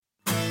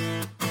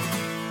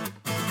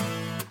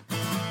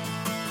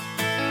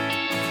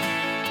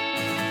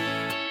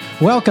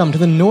Welcome to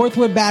the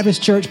Northwood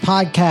Baptist Church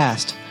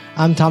podcast.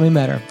 I'm Tommy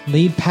Metter,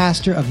 lead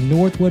pastor of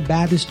Northwood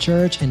Baptist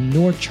Church in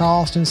North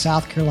Charleston,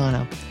 South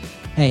Carolina.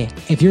 Hey,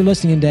 if you're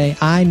listening today,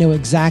 I know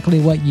exactly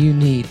what you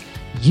need.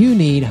 You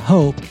need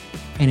hope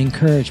and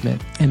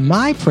encouragement. And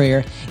my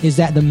prayer is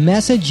that the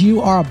message you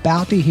are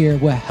about to hear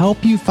will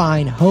help you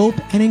find hope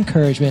and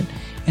encouragement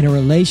in a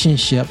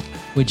relationship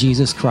with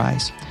Jesus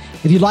Christ.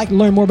 If you'd like to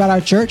learn more about our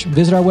church,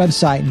 visit our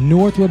website,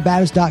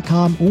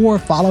 northwoodbaptist.com, or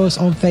follow us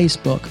on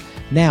Facebook.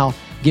 Now,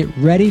 get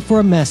ready for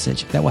a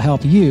message that will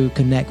help you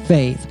connect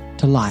faith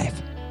to life.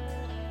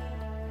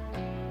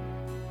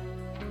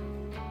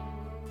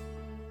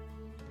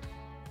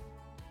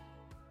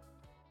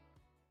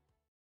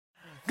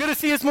 Good to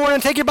see you this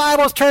morning. Take your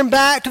Bibles, turn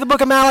back to the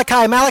book of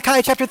Malachi.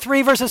 Malachi chapter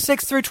 3, verses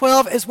 6 through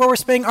 12 is where we're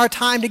spending our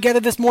time together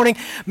this morning.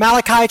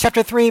 Malachi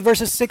chapter 3,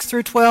 verses 6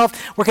 through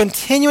 12. We're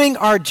continuing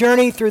our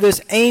journey through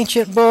this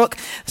ancient book.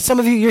 Some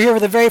of you, you're here for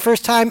the very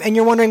first time, and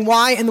you're wondering,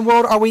 why in the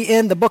world are we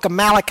in the book of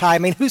Malachi? I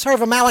mean, who's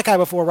heard of Malachi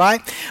before,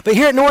 right? But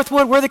here at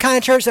Northwood, we're the kind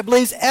of church that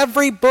believes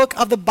every book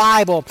of the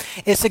Bible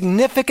is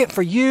significant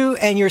for you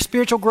and your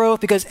spiritual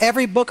growth, because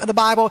every book of the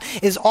Bible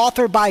is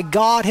authored by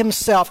God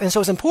himself. And so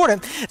it's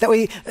important that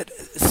we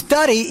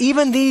study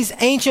even these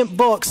ancient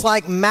books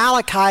like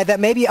Malachi that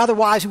maybe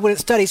otherwise we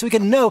wouldn't study, so we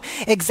can know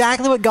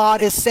exactly what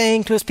God is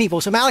saying to his people.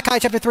 So Malachi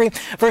chapter 3,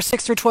 verse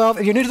 6 through 12.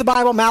 If you're new to the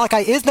Bible,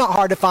 Malachi is not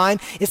hard to find.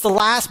 It's the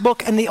last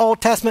book in the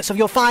Old Testament. So if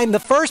you'll find the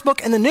first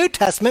book in the New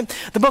Testament,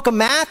 the book of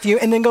Matthew,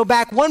 and then go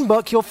back one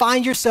book, you'll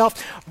find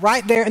yourself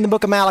right there in the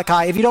book of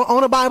Malachi. If you don't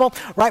own a Bible,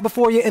 right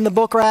before you in the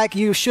book rack,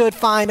 you should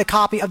find a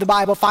copy of the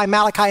Bible. Find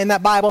Malachi in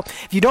that Bible.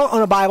 If you don't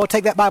own a Bible,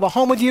 take that Bible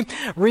home with you,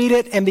 read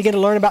it, and begin to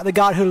learn about the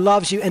God who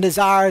loves you and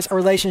desires a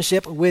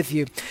relationship with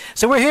you.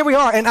 So here we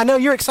are, and I know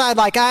you're excited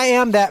like I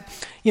am that,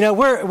 you know,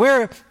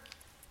 we're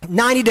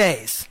 90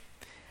 days.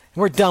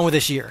 We're done with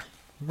this year,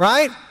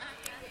 right?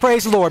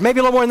 Praise the Lord. Maybe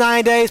a little more than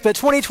 9 days, but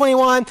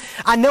 2021,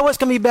 I know it's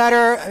going to be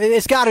better.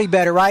 It's got to be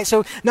better, right?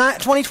 So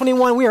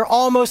 2021, we are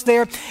almost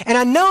there. And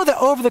I know that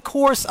over the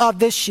course of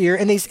this year,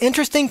 in these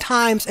interesting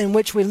times in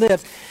which we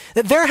live,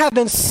 that there have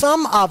been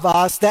some of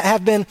us that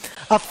have been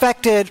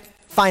affected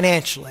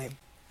financially.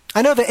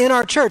 I know that in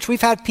our church,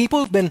 we've had people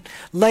who've been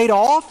laid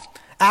off,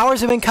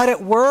 hours have been cut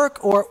at work,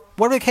 or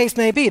whatever the case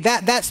may be.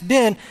 That's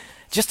been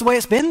just the way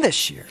it's been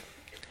this year.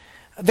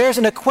 There's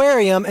an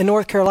aquarium in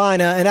North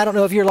Carolina, and I don't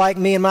know if you're like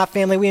me and my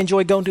family, we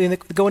enjoy going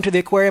to the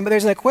aquarium, but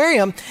there's an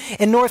aquarium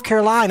in North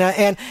Carolina,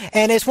 and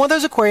it's one of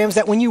those aquariums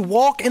that when you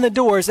walk in the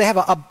doors, they have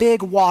a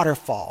big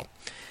waterfall.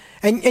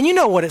 And you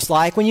know what it's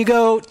like when you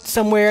go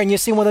somewhere and you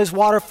see one of those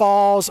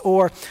waterfalls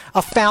or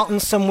a fountain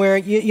somewhere,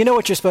 you know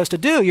what you're supposed to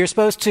do. You're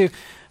supposed to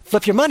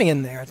flip your money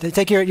in there. They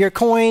take your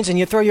coins and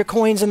you throw your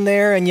coins in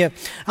there and you, I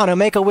don't know,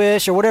 make a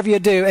wish or whatever you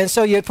do. And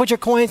so you put your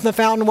coins in the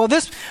fountain. Well,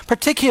 this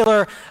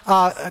particular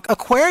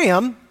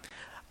aquarium,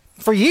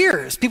 for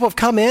years, people have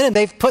come in and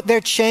they've put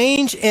their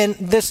change in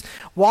this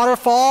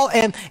waterfall.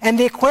 And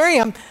the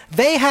aquarium,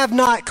 they have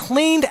not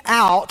cleaned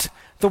out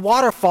the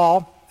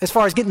waterfall as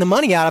far as getting the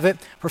money out of it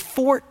for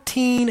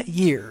 14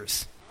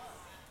 years.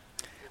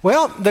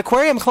 Well, the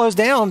aquarium closed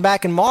down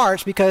back in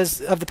March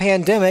because of the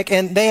pandemic,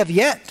 and they have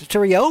yet to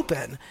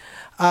reopen.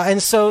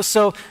 And so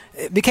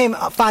it became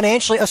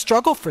financially a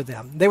struggle for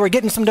them. They were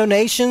getting some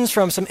donations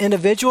from some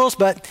individuals,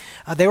 but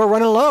they were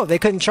running low. They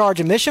couldn't charge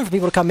admission for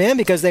people to come in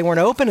because they weren't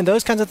open and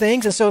those kinds of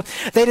things. And so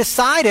they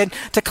decided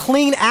to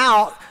clean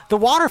out the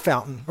water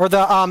fountain or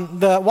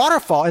the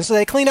waterfall. And so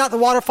they cleaned out the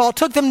waterfall. It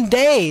took them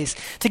days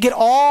to get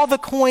all the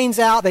coins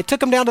out. They took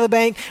them down to the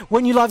bank.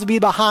 Wouldn't you love to be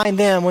behind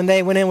them when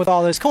they went in with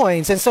all those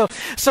coins? And so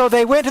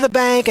they went to the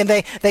bank and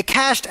they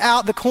cashed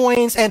out the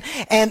coins. And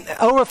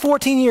over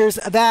 14 years,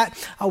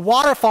 that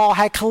waterfall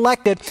had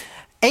collected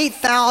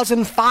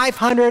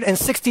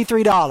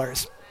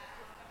 $8,563.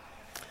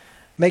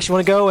 Makes you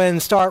want to go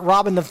and start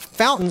robbing the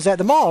fountains at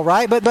the mall,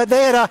 right? But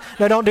they had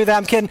no, don't do that.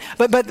 I'm kidding.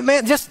 But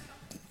man,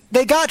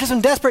 they got to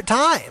some desperate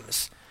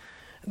times.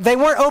 They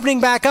weren't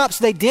opening back up,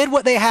 so they did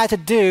what they had to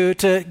do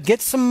to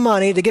get some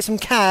money, to get some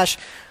cash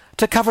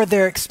to cover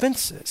their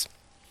expenses.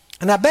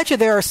 And I bet you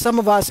there are some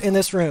of us in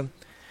this room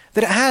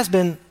that it has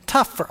been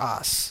tough for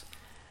us.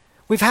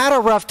 We've had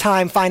a rough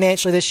time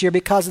financially this year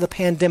because of the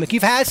pandemic.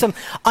 You've had some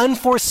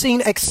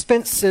unforeseen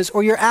expenses,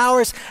 or your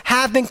hours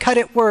have been cut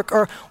at work,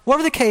 or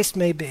whatever the case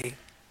may be.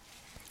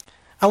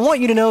 I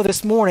want you to know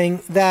this morning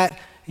that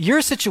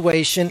your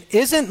situation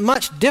isn't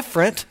much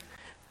different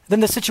than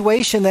the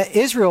situation that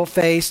Israel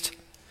faced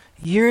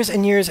years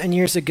and years and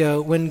years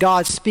ago when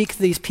God speaks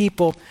to these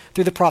people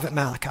through the prophet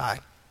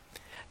Malachi.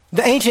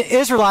 The ancient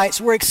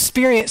Israelites were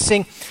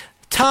experiencing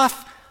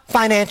tough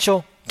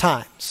financial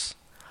times.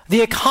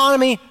 The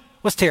economy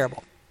was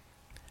terrible.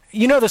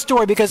 You know the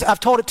story because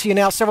I've told it to you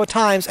now several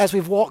times as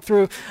we've walked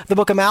through the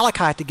book of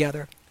Malachi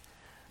together.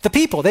 The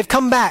people, they've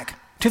come back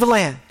to the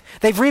land.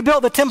 They've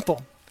rebuilt the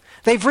temple.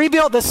 They've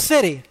rebuilt the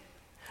city.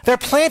 They're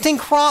planting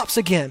crops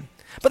again.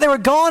 But they were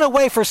gone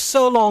away for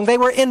so long. They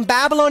were in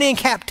Babylonian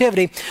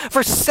captivity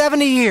for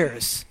 70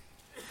 years.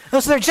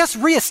 And so they're just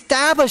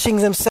reestablishing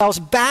themselves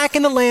back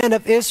in the land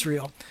of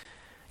Israel.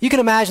 You can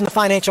imagine the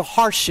financial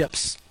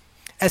hardships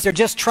as they're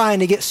just trying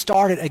to get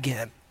started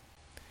again.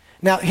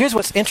 Now, here's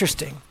what's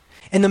interesting.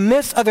 In the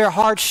midst of their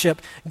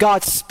hardship,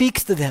 God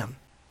speaks to them.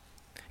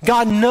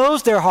 God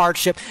knows their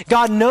hardship.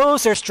 God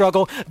knows their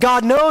struggle.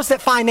 God knows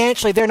that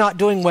financially they're not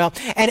doing well.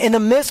 And in the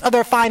midst of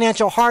their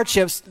financial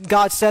hardships,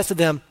 God says to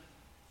them,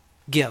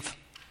 give.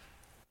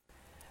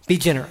 Be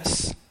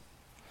generous.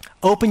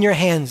 Open your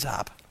hands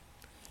up.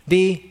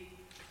 Be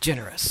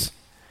generous.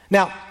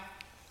 Now,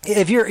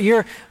 if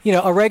you're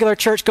a regular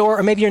churchgoer,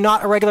 or maybe you're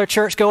not a regular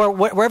churchgoer,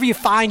 wherever you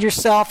find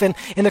yourself in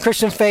the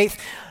Christian faith,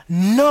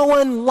 no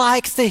one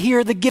likes to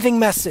hear the giving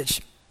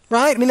message,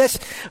 right? I mean, that's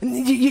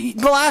the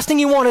last thing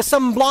you want is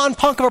some blonde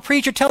punk of a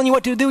preacher telling you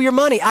what to do with your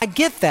money. I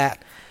get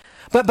that.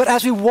 But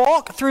as we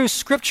walk through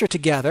Scripture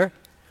together,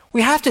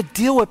 we have to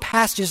deal with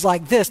passages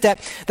like this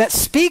that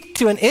speak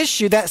to an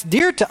issue that's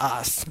dear to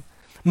us,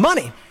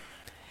 money.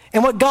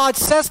 And what God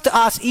says to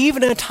us,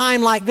 even in a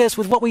time like this,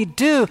 with what we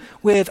do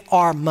with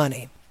our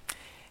money.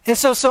 And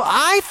so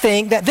I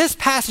think that this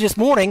passage this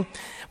morning,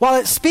 while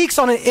it speaks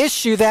on an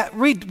issue that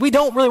we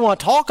don't really want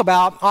to talk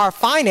about, our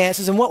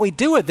finances and what we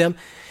do with them,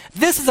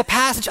 this is a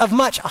passage of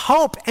much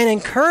hope and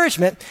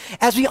encouragement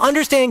as we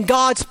understand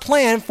God's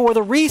plan for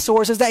the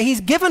resources that He's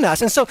given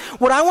us. And so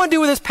what I want to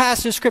do with this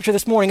passage of Scripture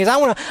this morning is I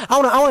want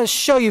to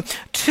show you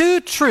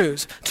two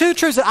truths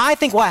that I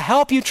think will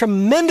help you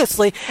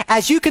tremendously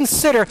as you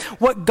consider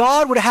what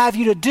God would have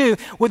you to do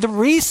with the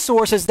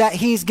resources that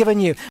He's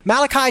given you.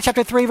 Malachi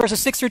chapter 3, verses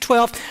 6 through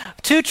 12,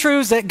 two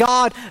truths that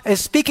God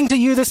is speaking to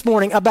you this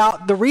morning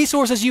about the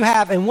resources you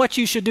have and what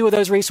you should do with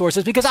those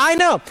resources. Because I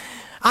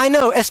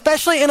know,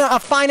 especially in a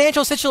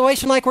financial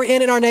situation like we're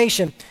in our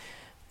nation,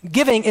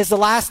 giving is the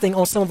last thing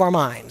on some of our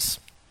minds.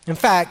 In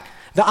fact,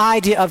 the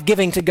idea of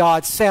giving to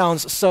God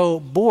sounds so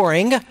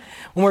boring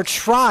when we're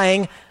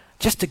trying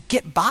just to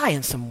get by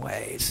in some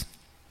ways.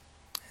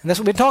 And that's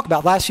what we've been talking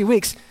about the last few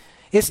weeks.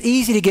 It's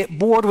easy to get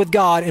bored with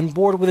God and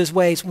bored with His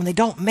ways when they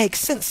don't make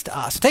sense to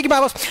us. Take your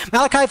Bibles,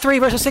 Malachi 3,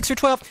 verses 6 through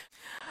 12.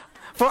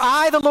 For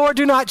I, the Lord,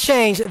 do not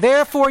change.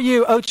 Therefore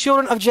you, O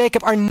children of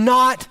Jacob, are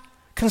not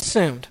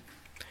consumed.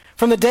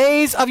 From the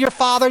days of your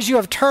fathers, you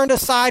have turned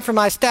aside from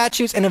my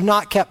statutes and have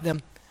not kept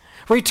them.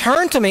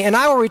 Return to me, and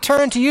I will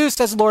return to you,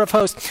 says the Lord of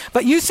hosts.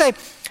 But you say,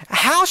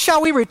 how shall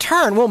we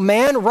return? Will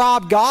man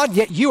rob God?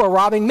 Yet you are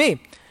robbing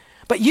me.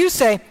 But you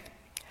say,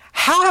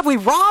 how have we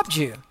robbed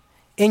you?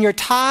 In your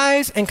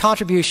tithes and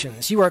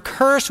contributions. You are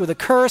cursed with a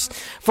curse,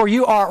 for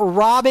you are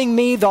robbing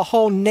me, the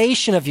whole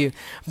nation of you.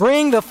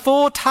 Bring the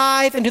full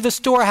tithe into the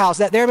storehouse,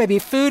 that there may be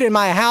food in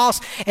my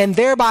house, and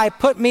thereby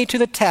put me to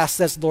the test,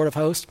 says the Lord of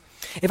hosts.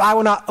 If I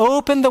will not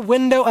open the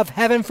window of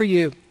heaven for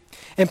you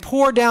and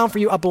pour down for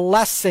you a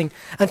blessing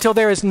until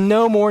there is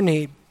no more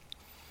need,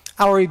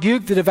 I will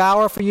rebuke the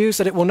devourer for you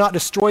so that it will not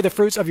destroy the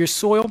fruits of your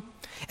soil,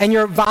 and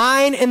your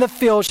vine in the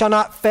field shall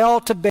not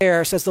fail to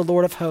bear, says the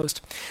Lord of hosts.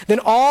 Then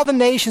all the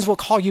nations will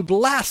call you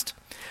blessed,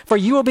 for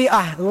you will be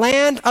a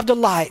land of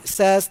delight,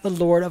 says the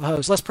Lord of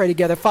hosts. Let's pray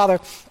together. Father,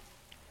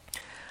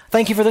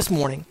 thank you for this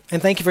morning,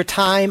 and thank you for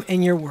time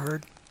in your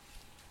word.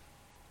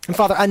 And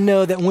Father, I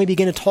know that when we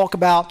begin to talk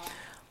about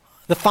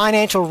the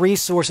financial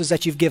resources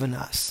that you've given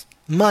us,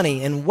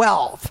 money and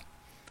wealth,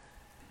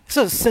 it's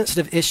a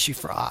sensitive issue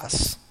for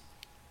us.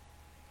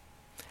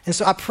 And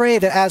so I pray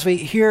that as we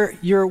hear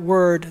your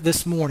word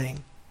this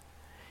morning,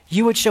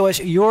 you would show us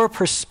your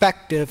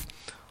perspective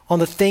on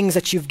the things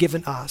that you've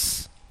given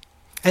us,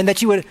 and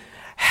that you would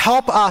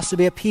help us to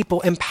be a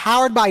people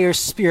empowered by your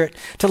Spirit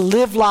to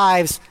live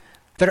lives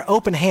that are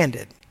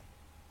open-handed,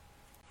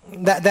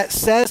 that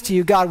says to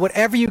you, God,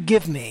 whatever you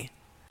give me,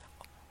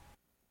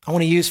 I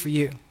want to use for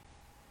you.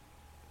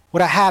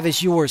 What I have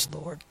is yours,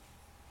 Lord.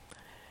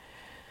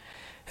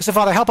 And so,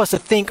 Father, help us to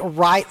think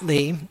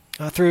rightly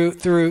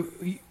through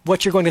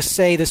what you're going to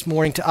say this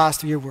morning to us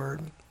through your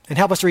word. And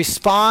help us to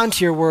respond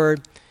to your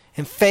word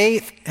in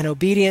faith and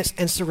obedience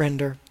and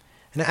surrender.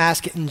 And I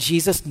ask it in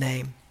Jesus'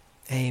 name.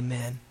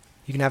 Amen.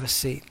 You can have a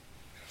seat.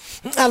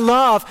 I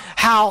love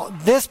how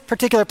this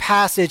particular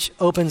passage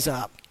opens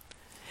up.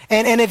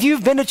 And if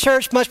you've been to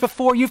church much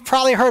before, you've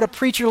probably heard a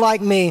preacher like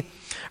me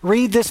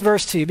read this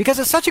verse to you, because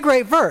it's such a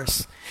great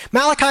verse.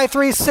 Malachi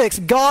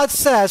 3:6, God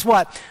says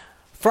what?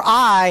 For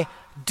I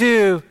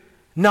do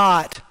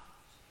not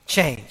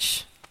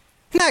change.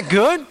 Isn't that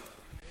good?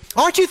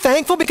 Aren't you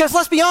thankful? Because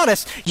let's be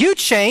honest, you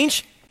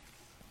change,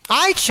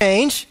 I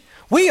change,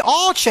 we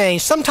all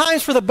change,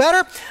 sometimes for the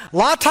better, a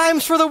lot of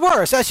times for the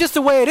worse. That's just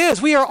the way it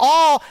is. We are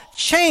all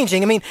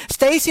changing. I mean,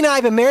 Stacy and I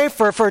have been married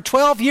for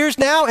 12 years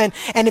now, and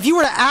if you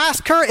were to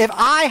ask her if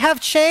I have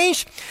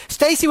changed,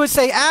 Stacy would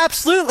say,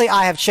 absolutely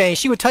I have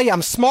changed. She would tell you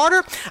I'm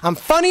smarter, I'm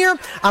funnier,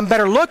 I'm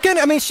better looking.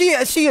 I mean, she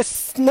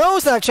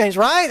knows that I've changed,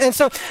 right? And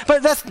so,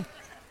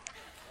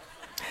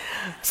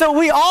 so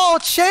we all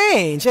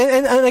change.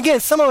 And again,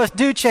 some of us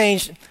do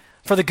change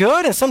for the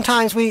good, and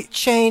sometimes we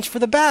change for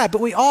the bad,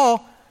 but we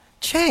all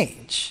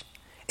change.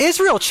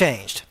 Israel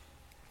changed.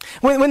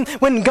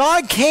 When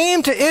God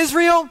came to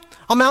Israel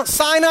on Mount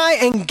Sinai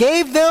and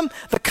gave them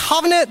the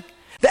covenant,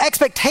 the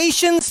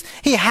expectations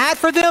he had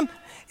for them,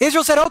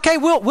 Israel said, okay,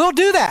 we'll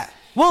do that.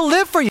 We'll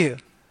live for you.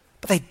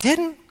 But they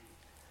didn't.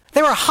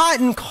 They were hot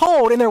and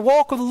cold in their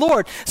walk with the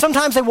Lord.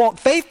 Sometimes they walked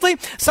faithfully.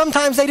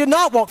 Sometimes they did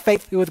not walk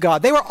faithfully with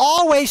God. They were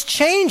always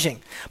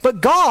changing.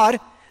 But God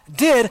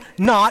did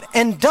not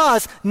and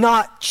does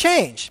not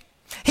change.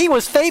 He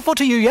was faithful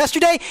to you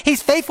yesterday.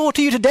 He's faithful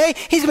to you today.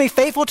 He's going to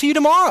be faithful to you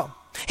tomorrow.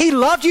 He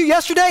loved you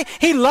yesterday.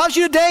 He loves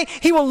you today.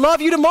 He will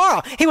love you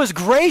tomorrow. He was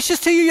gracious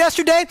to you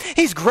yesterday.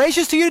 He's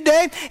gracious to you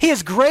today. He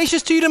is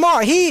gracious to you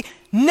tomorrow. He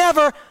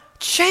never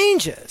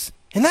changes.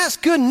 And that's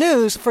good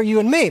news for you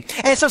and me.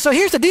 And so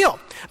here's the deal.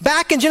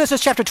 Back in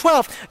Genesis chapter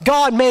 12,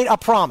 God made a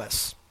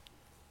promise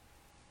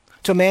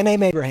to a man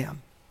named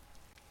Abraham.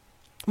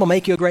 I'm going to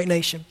make you a great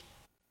nation.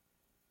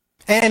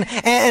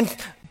 And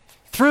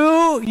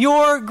through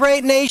your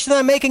great nation,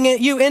 I'm making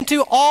you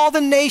into all the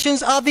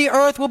nations of the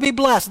earth will be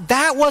blessed.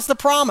 That was the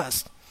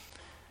promise.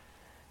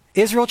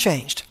 Israel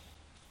changed,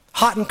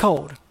 hot and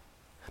cold.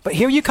 But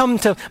here you come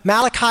to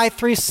Malachi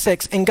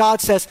 3:6, and God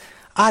says,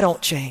 I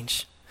don't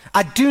change.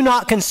 I do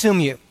not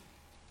consume you.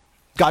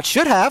 God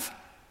should have.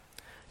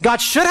 God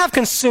should have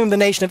consumed the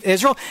nation of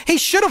Israel. He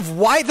should have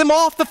wiped them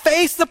off the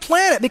face of the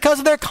planet because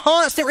of their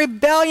constant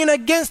rebellion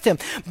against him.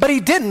 But he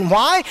didn't.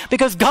 Why?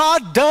 Because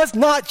God does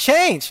not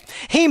change.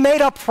 He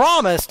made a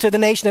promise to the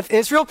nation of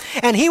Israel,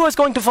 and he was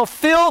going to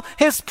fulfill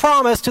his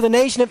promise to the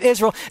nation of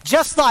Israel,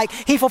 just like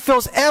he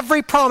fulfills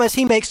every promise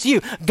he makes to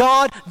you.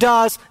 God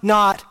does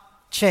not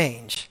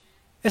change.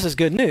 This is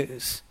good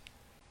news.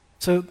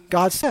 So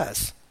God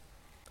says,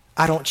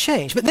 I don't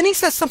change. But then he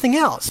says something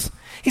else.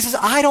 He says,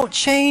 I don't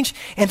change.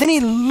 And then he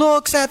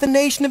looks at the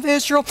nation of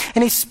Israel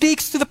and he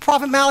speaks to the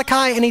prophet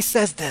Malachi and he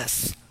says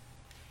this,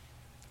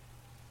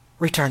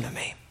 return to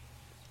me.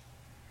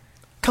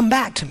 Come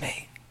back to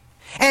me.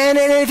 And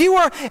if you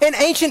were in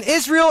ancient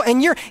Israel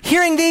and you're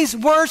hearing these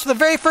words for the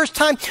very first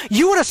time,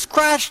 you would have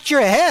scratched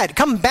your head.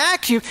 Come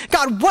back to you.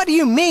 God, what do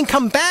you mean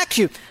come back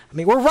to you? I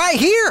mean, we're right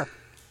here.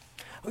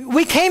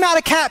 We came out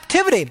of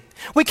captivity.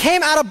 We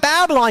came out of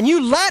Babylon.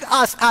 You let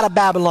us out of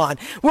Babylon.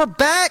 We're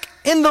back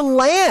in the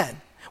land.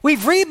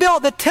 We've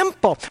rebuilt the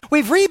temple.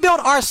 We've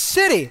rebuilt our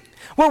city.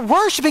 We're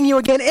worshiping you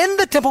again in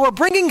the temple. We're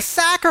bringing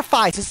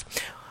sacrifices.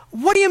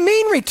 What do you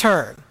mean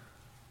return?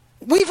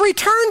 We've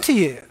returned to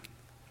you.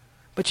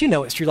 But you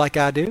know it's true like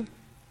I do.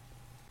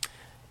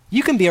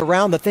 You can be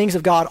around the things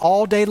of God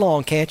all day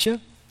long, can't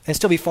you? And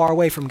still be far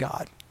away from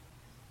God.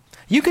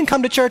 You can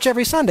come to church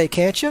every Sunday,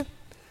 can't you?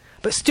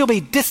 But still be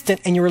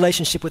distant in your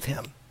relationship with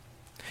him.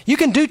 You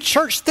can do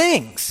church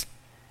things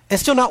and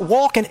still not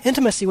walk in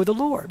intimacy with the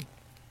Lord.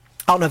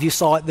 I don't know if you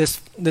saw it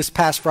this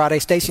past Friday.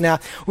 Stacy and I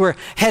were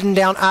heading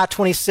down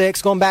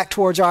I-26, going back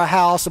towards our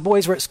house. The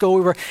boys were at school.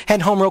 We were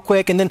heading home real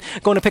quick and then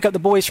going to pick up the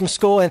boys from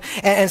school.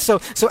 And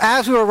so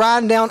as we were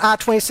riding down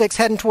I-26,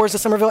 heading towards the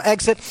Somerville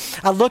exit,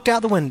 I looked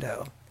out the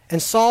window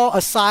and saw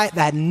a sight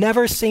that I'd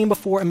never seen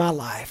before in my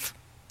life,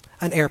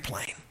 an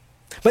airplane.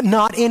 But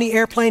not any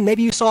airplane.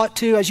 Maybe you saw it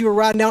too as you were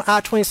riding down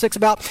I-26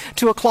 about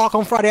 2 o'clock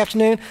on Friday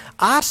afternoon.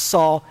 I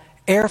saw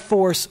Air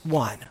Force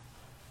One.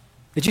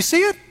 Did you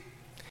see it?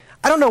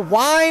 I don't know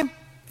why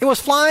it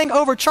was flying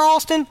over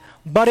Charleston,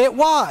 but it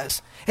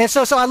was. And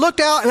so I looked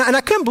out, and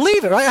I couldn't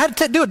believe it. Right? I had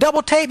to do a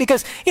double take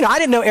because, I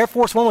didn't know Air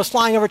Force One was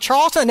flying over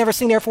Charleston. I'd never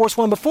seen Air Force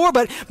One before,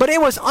 but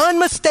it was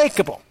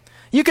unmistakable.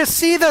 You could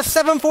see the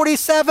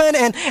 747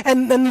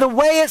 and the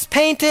way it's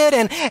painted,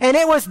 and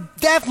it was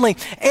definitely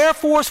Air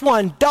Force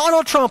One.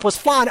 Donald Trump was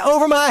flying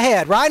over my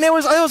head, right? And it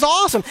was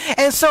awesome.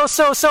 And so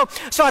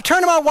I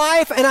turned to my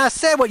wife and I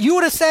said what you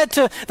would have said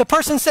to the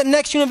person sitting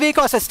next to you in the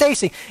vehicle. I said,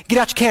 Stacy, get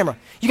out your camera.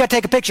 You got to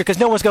take a picture because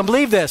no one's going to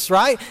believe this,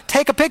 right?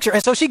 Take a picture.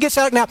 And so she gets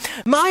out. Now,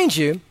 mind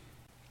you,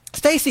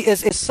 Stacy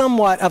is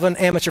somewhat of an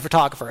amateur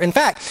photographer. In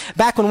fact,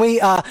 back when we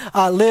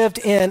lived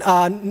in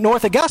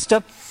North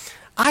Augusta,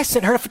 I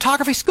sent her to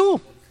photography school.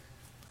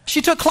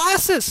 She took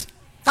classes.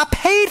 I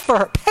paid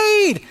for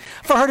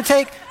her to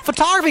take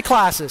photography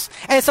classes.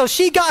 And so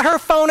she got her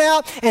phone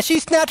out and she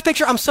snapped a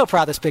picture. I'm so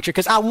proud of this picture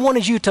because I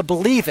wanted you to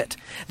believe it,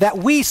 that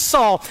we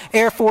saw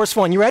Air Force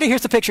One. You ready?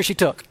 Here's the picture she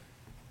took.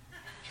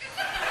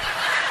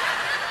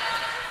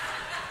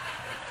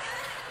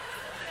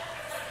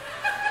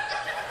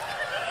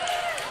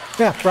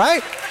 Yeah,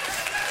 right?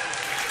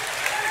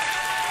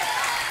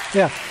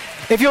 Yeah.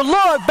 If you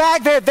look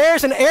back there,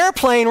 there's an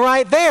airplane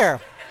right there.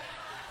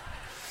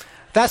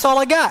 That's all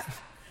I got.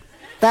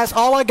 That's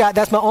all I got.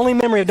 That's my only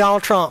memory of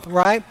Donald Trump,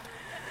 right?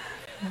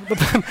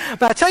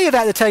 But I tell you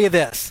that to tell you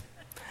this.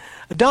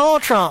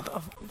 Donald Trump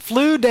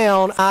flew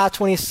down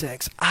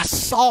I-26. I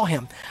saw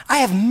him. I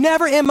have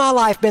never in my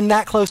life been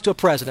that close to a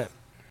president.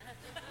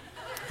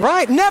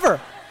 Right? Never.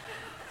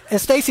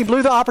 And Stacy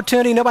blew the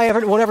opportunity.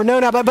 Nobody will ever know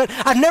now. But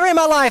I've never in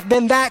my life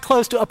been that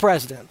close to a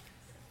president.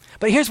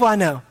 But here's what I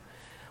know.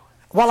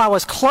 While I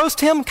was close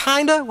to him,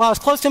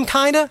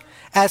 kinda,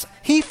 as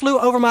he flew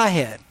over my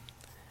head,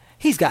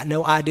 he's got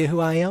no idea who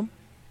I am.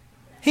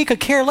 He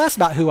could care less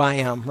about who I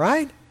am,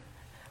 right?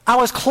 I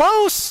was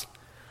close,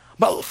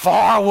 but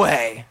far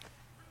away.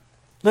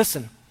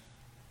 Listen,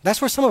 that's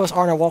where some of us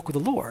are in our walk with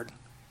the Lord.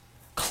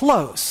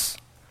 Close,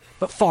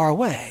 but far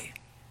away.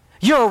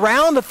 You're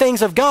around the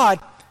things of God,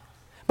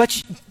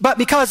 but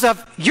because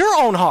of your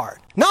own heart,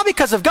 not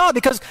because of God,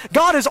 because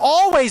God is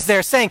always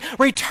there saying,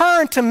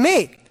 return to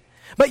me.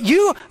 But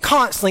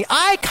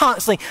I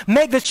constantly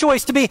make the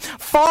choice to be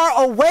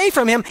far away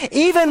from him,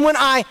 even when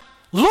I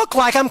look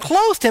like I'm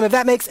close to him, if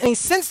that makes any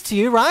sense to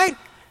you, right?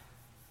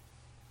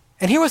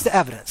 And here was the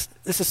evidence.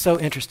 This is so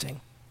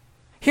interesting.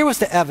 Here was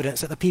the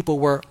evidence that the people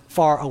were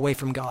far away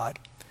from God.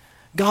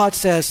 God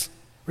says,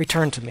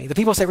 return to me. The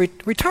people say,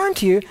 return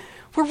to you?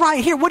 We're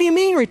right here. What do you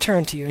mean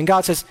return to you? And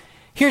God says,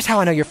 here's how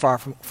I know you're far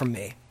from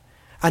me.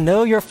 I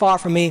know you're far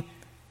from me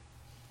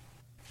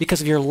because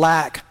of your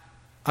lack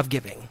of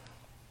giving.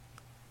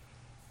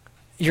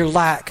 Your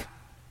lack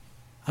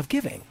of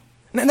giving.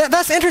 And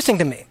that's interesting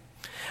to me.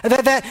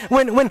 That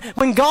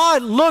when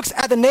God looks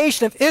at the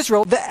nation of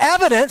Israel, the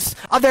evidence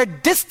of their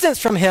distance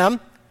from him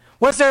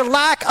was their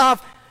lack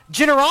of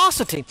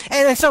generosity.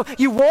 And so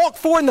you walk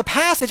forward in the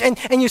passage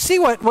and you see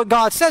what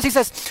God says. He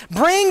says,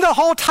 bring the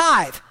whole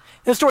tithe.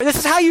 The story. This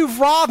is how you've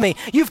robbed me.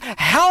 You've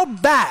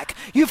held back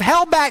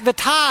the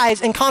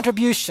tithes and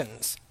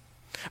contributions.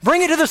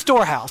 Bring it to the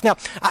storehouse. Now,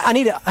 I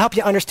need to help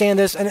you understand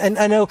this, and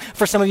I know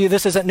for some of you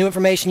this isn't new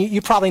information.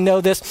 You probably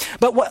know this.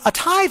 But what a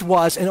tithe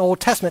was in Old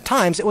Testament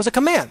times, it was a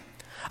command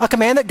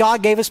that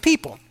God gave his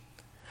people,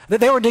 that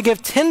they were to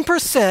give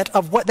 10%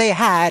 of what they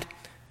had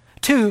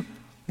to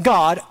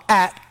God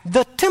at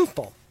the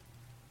temple.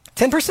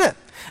 10%.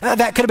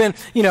 That could have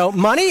been,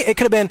 money. It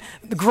could have been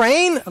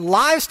grain,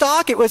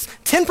 livestock. It was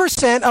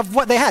 10% of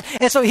what they had.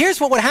 And so here's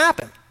what would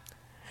happen.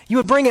 You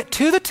would bring it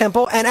to the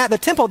temple, and at the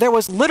temple there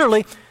was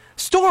literally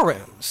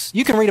storerooms.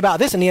 You can read about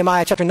this in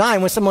Nehemiah chapter 9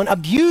 when someone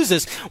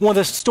abuses one of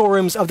the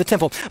storerooms of the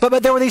temple.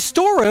 But there were these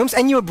storerooms,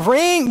 and you would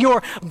bring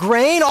your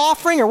grain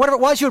offering or whatever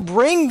it was, you would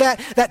bring that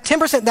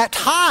 10%, that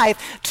tithe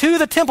to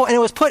the temple, and it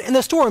was put in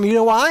the storeroom. You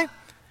know why?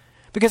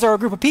 Because there were a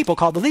group of people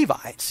called the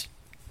Levites.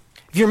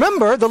 If you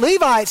remember, the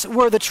Levites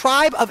were the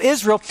tribe of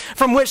Israel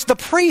from which the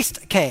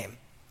priest came.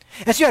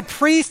 And so you had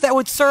priests that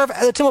would serve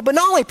at the temple, but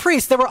not only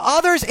priests, there were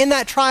others in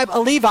that tribe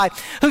of Levi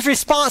whose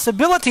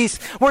responsibilities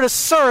were to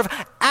serve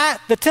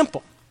at the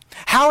temple.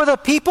 How are the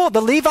people,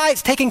 the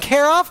Levites, taken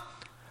care of?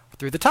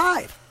 Through the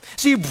tithe.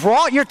 So you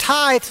brought your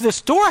tithe to the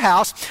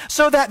storehouse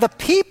so that the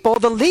people,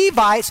 the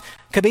Levites,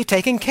 could be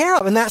taken care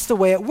of, and that's the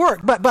way it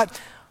worked.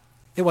 But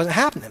it wasn't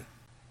happening.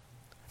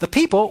 The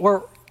people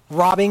were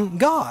robbing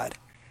God.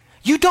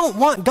 You don't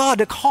want God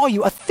to call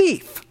you a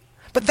thief.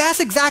 But that's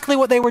exactly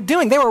what they were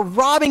doing. They were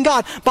robbing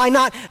God by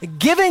not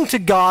giving to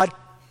God,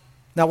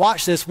 now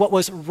watch this, what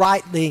was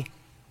rightly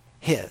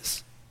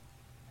his.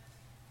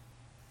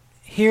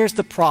 Here's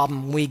the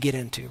problem we get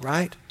into,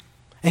 right?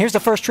 And here's the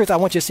first truth I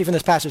want you to see from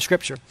this passage of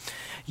Scripture.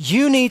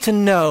 You need to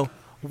know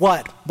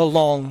what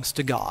belongs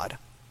to God.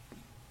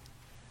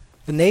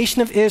 The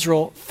nation of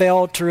Israel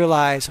failed to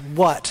realize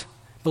what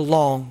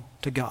belonged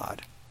to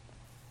God.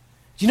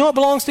 Do you know what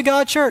belongs to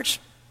God, church?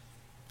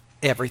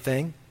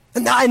 Everything.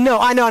 I know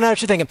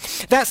what you're thinking.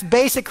 That's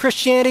basic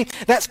Christianity.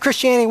 That's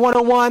Christianity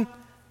 101.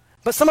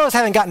 But some of us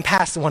haven't gotten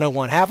past the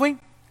 101, have we?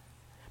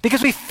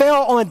 Because we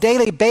fail on a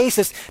daily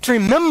basis to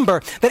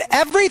remember that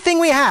everything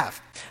we have,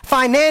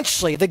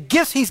 financially, the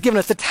gifts he's given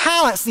us, the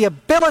talents, the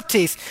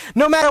abilities,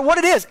 no matter what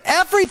it is,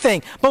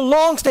 everything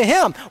belongs to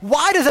him.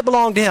 Why does it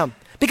belong to him?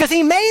 Because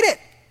he made it.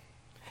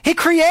 He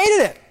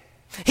created it.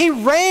 He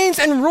reigns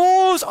and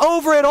rules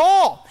over it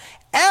all.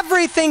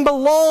 Everything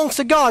belongs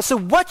to God. So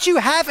what you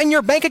have in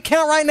your bank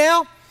account right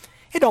now,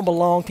 it don't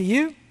belong to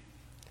you.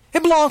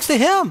 It belongs to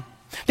him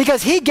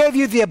because he gave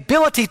you the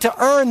ability to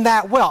earn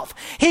that wealth.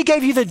 He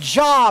gave you the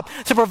job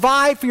to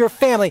provide for your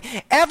family.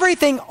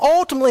 Everything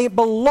ultimately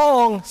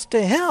belongs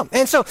to him.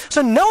 And so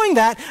knowing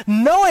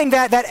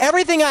that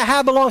everything I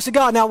have belongs to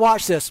God. Now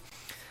watch this.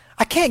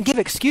 I can't give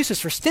excuses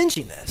for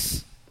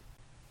stinginess.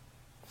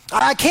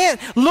 I can't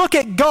look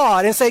at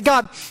God and say,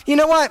 God, you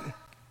know what?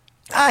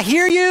 I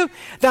hear you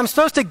that I'm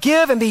supposed to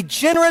give and be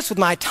generous with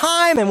my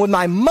time and with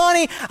my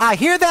money. I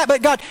hear that,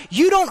 but God,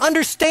 you don't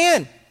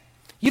understand.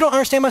 You don't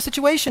understand my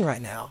situation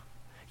right now.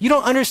 You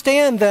don't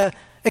understand the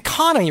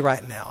economy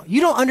right now.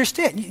 You don't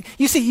understand.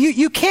 You see,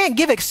 you can't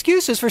give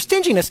excuses for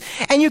stinginess,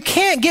 and you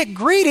can't get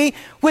greedy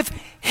with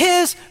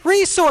his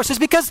resources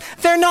because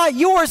they're not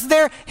yours,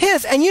 they're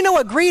his. And you know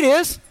what greed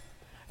is?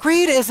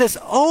 Greed is this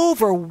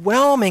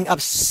overwhelming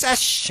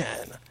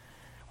obsession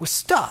with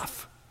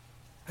stuff.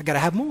 I got to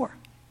have more.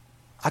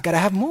 I got to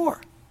have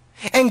more.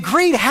 And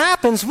greed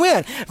happens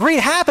when? Greed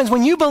happens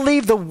when you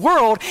believe the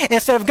world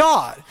instead of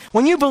God.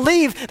 When you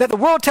believe that the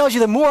world tells you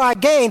the more I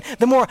gain,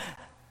 the more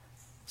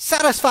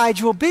satisfied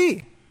you will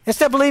be.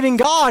 Instead of believing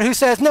God who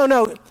says,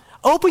 no,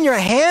 open your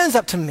hands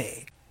up to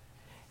me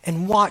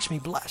and watch me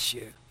bless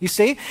you. You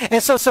see?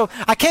 And so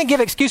I can't give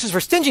excuses for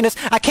stinginess.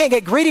 I can't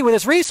get greedy with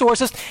his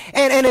resources.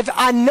 And if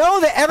I know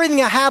that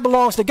everything I have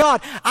belongs to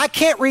God, I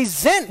can't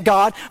resent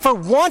God for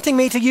wanting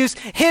me to use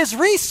his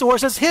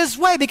resources his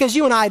way, because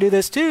you and I do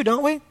this too,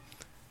 don't we?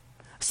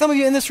 Some of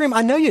you in this room,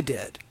 I know you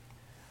did.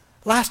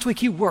 Last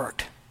week you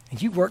worked, and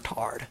you worked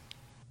hard.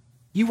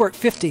 You worked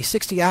 50,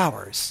 60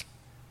 hours.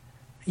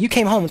 You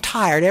came home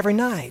tired every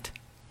night.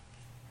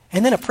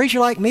 And then a preacher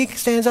like me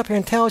stands up here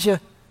and tells you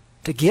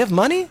to give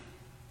money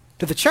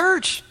to the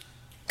church?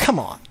 Come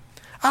on.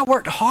 I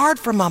worked hard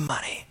for my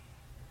money.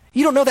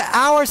 You don't know the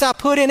hours I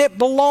put in. It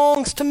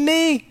belongs to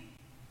me.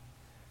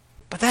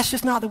 But that's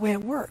just not the way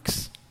it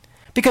works.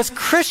 Because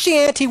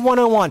Christianity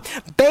 101,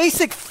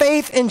 basic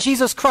faith in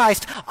Jesus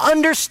Christ,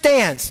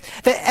 understands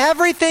that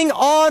everything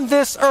on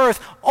this earth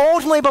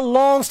ultimately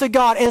belongs to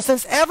God. And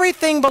since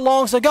everything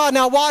belongs to God,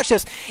 now watch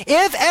this.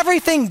 If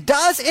everything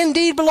does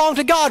indeed belong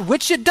to God,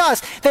 which it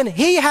does, then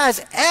he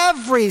has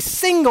every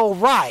single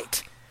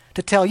right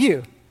to tell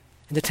you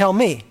and to tell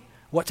me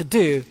what to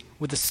do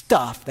with the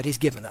stuff that he's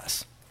given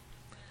us.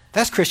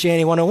 That's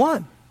Christianity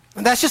 101.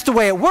 And that's just the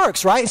way it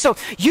works, right? And so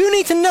you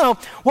need to know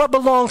what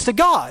belongs to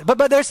God. But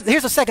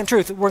here's a second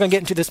truth that we're going to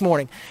get into this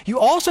morning. You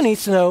also need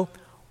to know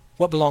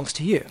what belongs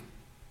to you.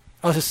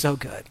 Oh, this is so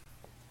good.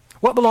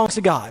 What belongs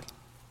to God?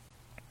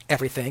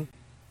 Everything.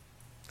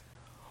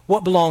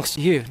 What belongs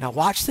to you? Now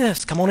watch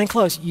this. Come on in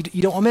close. You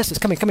don't want to miss this.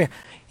 Come here.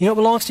 You know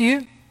what belongs to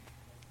you?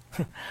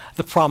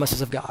 The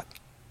promises of God.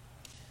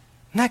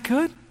 Isn't that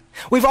good?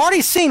 We've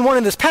already seen one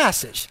in this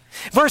passage.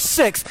 Verse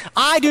 6,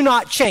 I do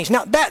not change.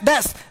 Now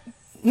that's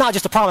not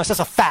just a promise, that's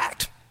a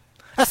fact.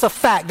 That's a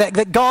fact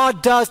that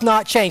God does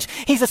not change.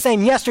 He's the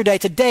same yesterday,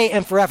 today,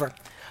 and forever.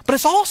 But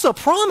it's also a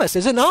promise,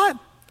 is it not?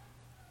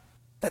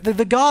 That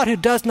the God who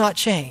does not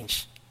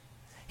change,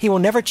 he will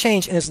never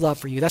change in his love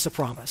for you. That's a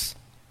promise.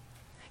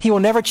 He will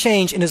never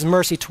change in his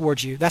mercy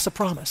towards you. That's a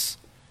promise.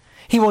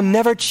 He will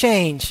never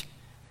change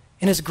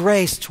in his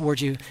grace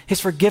towards you,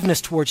 his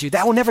forgiveness towards you.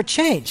 That will never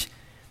change.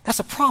 That's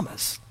a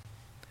promise.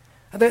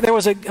 There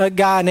was a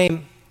guy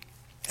named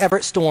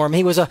Everett Storm.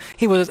 He was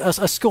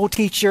a school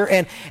teacher,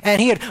 and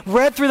he had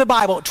read through the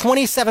Bible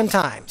 27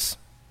 times.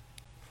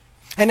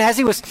 And as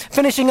he was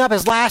finishing up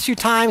his last few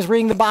times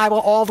reading the Bible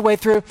all the way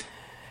through,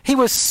 he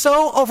was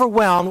so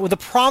overwhelmed with the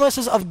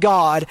promises of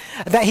God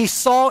that he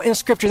saw in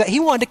Scripture that he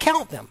wanted to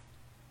count them.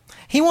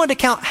 He wanted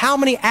to count how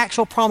many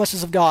actual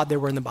promises of God there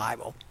were in the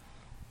Bible.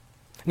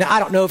 Now, I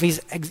don't know if he's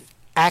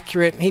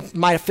accurate. He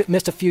might have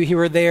missed a few here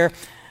or there.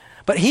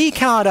 But he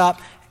counted up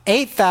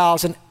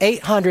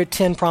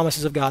 8,810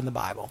 promises of God in the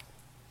Bible.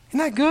 Isn't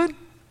that good?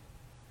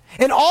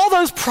 And all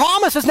those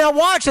promises, now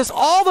watch this,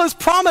 all those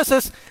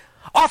promises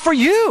are for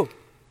you.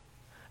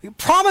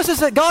 Promises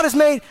that God has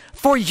made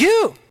for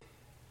you,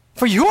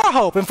 for your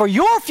hope and for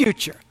your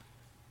future.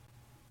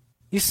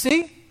 You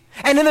see?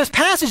 And in this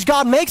passage,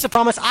 God makes a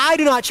promise, I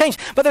do not change.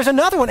 But there's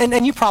another one,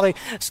 and you probably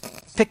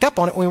picked up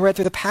on it when we read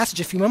through the passage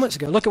a few moments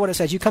ago. Look at what it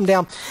says. You come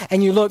down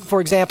and you look,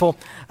 for example,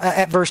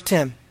 at verse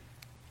 10.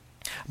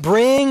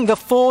 Bring the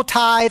full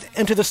tithe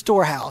into the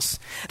storehouse,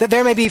 that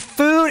there may be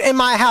food in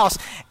my house,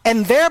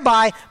 and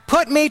thereby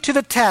put me to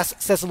the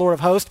test, says the Lord of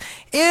hosts,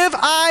 if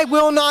I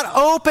will not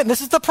open, this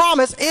is the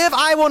promise, if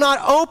I will not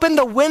open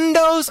the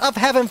windows of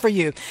heaven for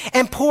you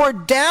and pour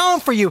down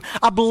for you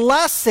a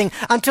blessing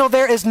until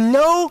there is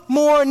no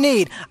more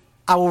need.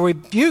 I will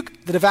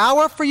rebuke the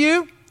devourer for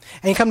you.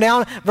 And you come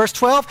down, verse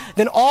 12,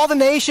 then all the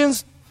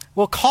nations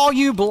will call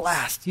you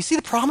blessed. You see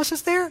the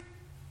promises there?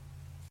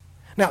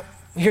 Now,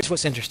 here's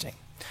what's interesting.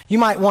 You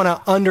might want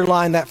to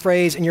underline that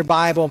phrase in your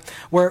Bible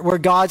where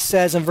God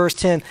says in verse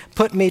 10,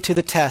 put me to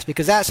the test,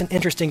 because that's an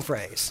interesting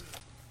phrase.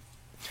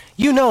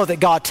 You know that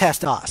God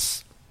tests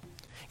us.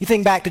 You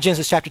think back to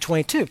Genesis chapter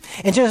 22.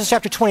 In Genesis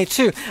chapter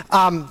 22,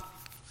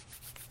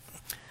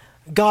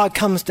 God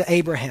comes to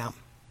Abraham.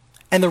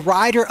 And the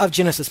writer of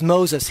Genesis,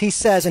 Moses, he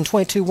says in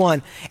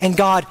 22:1, and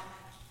God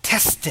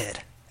tested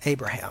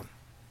Abraham.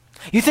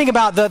 You think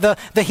about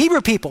the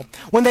Hebrew people,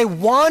 when they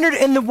wandered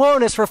in the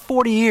wilderness for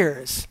 40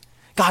 years,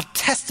 God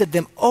tested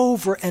them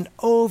over and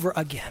over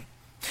again.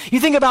 You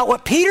think about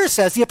what Peter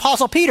says, the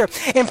Apostle Peter,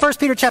 in 1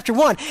 Peter chapter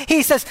 1.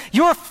 He says,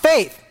 your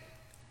faith,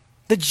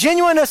 the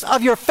genuineness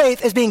of your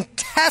faith is being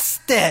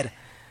tested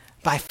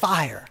by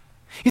fire.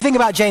 You think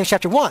about James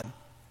chapter 1.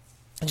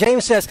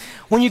 James says,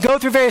 when you go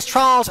through various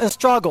trials and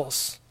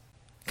struggles,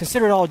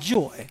 consider it all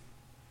joy.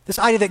 This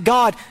idea that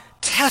God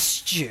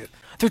tests you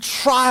through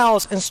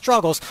trials and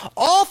struggles.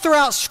 All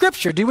throughout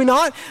Scripture, do we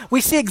not?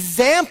 We see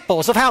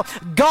examples of how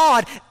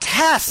God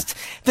tests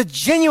the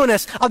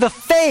genuineness of the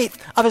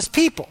faith of his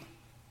people.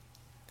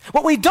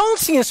 What we don't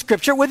see in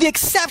Scripture, with the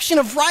exception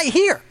of right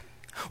here,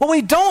 what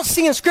we don't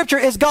see in Scripture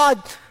is God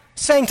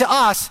saying to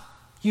us,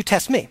 you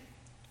test me.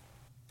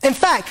 In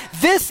fact,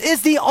 this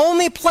is the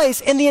only place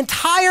in the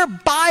entire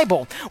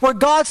Bible where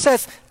God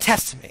says,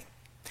 test me.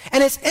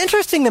 And it's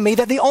interesting to me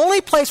that the only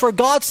place where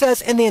God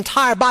says in the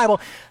entire Bible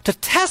to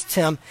test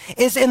him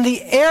is in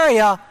the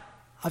area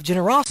of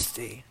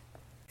generosity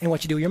and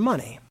what you do with your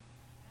money.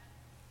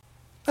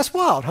 That's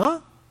wild, huh?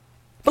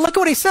 But look at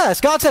what he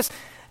says. God says,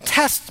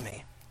 test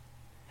me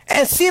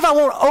and see if I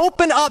won't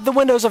open up the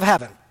windows of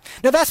heaven.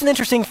 Now that's an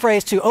interesting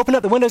phrase too, open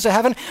up the windows of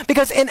heaven,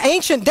 because in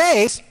ancient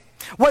days,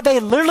 what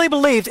they literally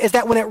believed is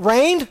that when it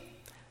rained,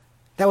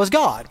 that was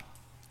God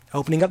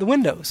opening up the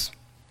windows.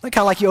 Kind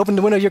of like you open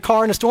the window of your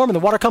car in a storm and the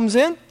water comes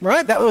in,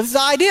 right? That was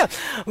the idea.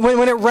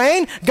 When it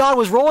rained, God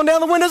was rolling down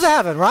the windows of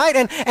heaven, right?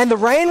 And the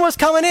rain was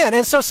coming in.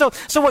 And so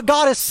what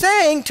God is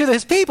saying to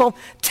his people,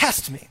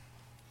 test me.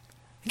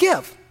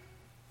 Give.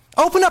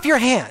 Open up your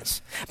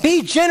hands.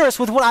 Be generous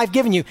with what I've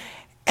given you.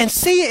 And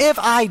see if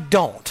I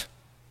don't.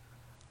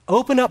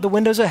 Open up the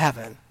windows of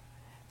heaven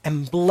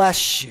and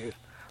bless you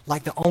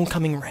like the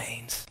oncoming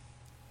rains.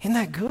 Isn't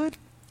that good?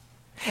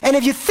 And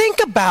if you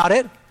think about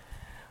it,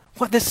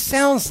 what this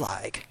sounds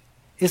like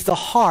is the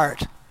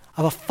heart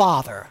of a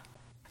father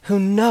who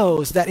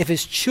knows that if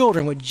his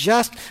children would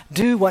just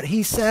do what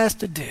he says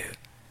to do,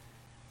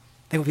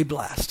 they would be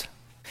blessed.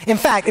 In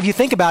fact, if you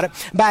think about it,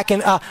 back in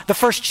the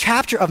first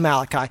chapter of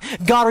Malachi,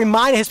 God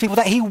reminded his people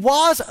that he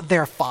was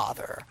their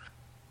father.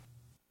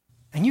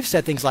 And you've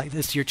said things like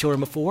this to your children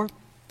before.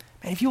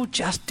 Man, if you'll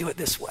just do it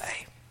this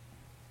way,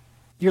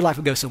 your life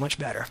would go so much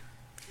better.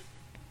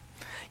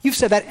 You've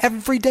said that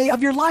every day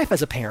of your life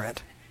as a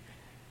parent.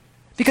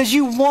 Because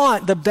you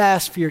want the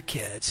best for your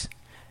kids.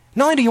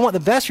 Not only do you want the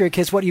best for your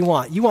kids, what do you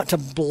want? You want to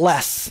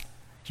bless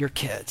your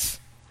kids.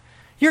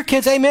 Your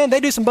kids, amen, they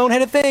do some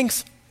boneheaded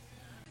things,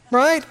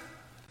 right?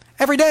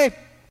 Every day.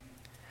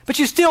 But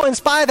you still, in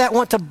spite of that,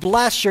 want to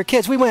bless your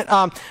kids. We went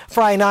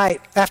Friday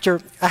night after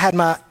I had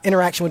my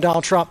interaction with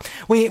Donald Trump.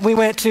 We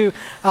went to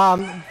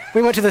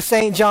the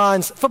St.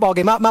 John's football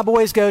game. My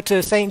boys go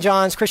to St.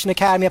 John's Christian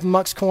Academy up in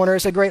Moncks Corner.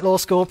 It's a great little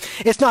school.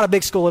 It's not a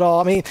big school at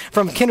all. I mean,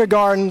 from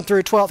kindergarten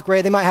through 12th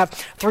grade, they might have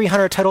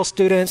 300 total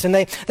students, and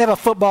they have a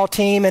football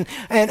team. And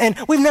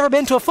we've never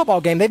been to a football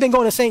game. They've been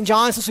going to St.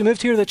 John's since we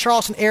moved here to the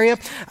Charleston area,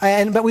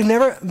 but we've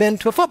never been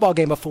to a football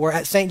game before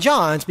at St.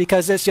 John's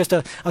because it's just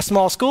a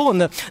small school,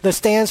 and the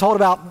stands hold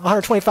about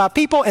 125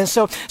 people, and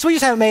so we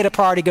just haven't made a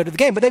priority to go to the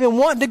game. But they've been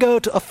wanting to go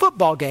to a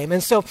football game,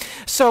 and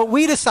so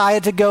we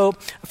decided to go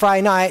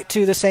Friday night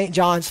to the St.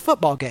 John's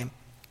football game.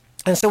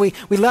 And so we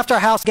left our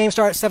house. Game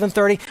started at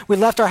 7:30. We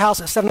left our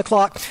house at 7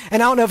 o'clock.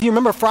 And I don't know if you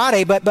remember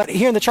Friday, but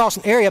here in the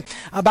Charleston area,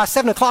 by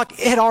 7 o'clock,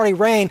 it had already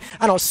rained,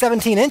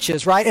 17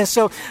 inches, right? And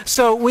so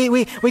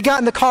we got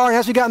in the car, and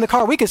as we got in the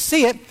car, we could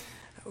see it.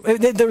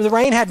 The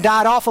rain had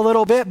died off a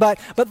little bit, but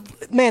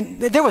man,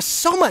 there was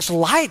so much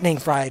lightning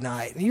Friday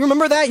night. You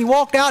remember that? You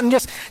walked out and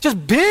just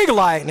big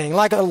lightning,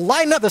 like a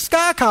lighting up the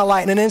sky kind of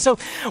lightning. And so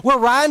we're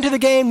riding to the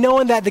game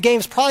knowing that the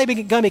game's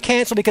probably going to be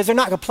canceled because they're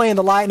not going to play in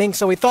the lightning.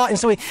 So we thought, and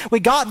so we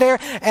got there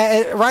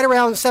right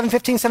around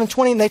 7:15,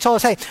 7:20, and they told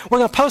us, hey, we're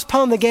going to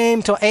postpone the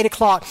game till 8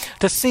 o'clock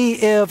to see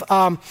if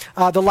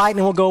the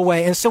lightning will go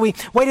away. And so we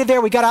waited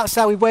there. We got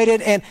outside. We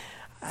waited, and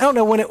I don't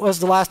know when it was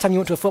the last time you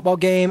went to a football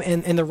game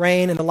in the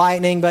rain and the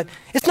lightning, but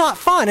it's not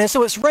fun. And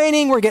so it's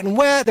raining, we're getting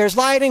wet, there's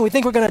lightning, we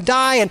think we're going to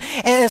die.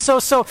 And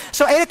so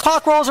 8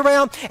 o'clock rolls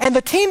around, and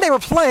the team they were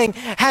playing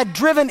had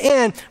driven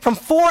in from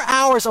 4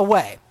 hours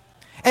away.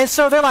 And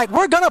so they're like,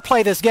 we're going to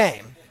play this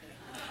game.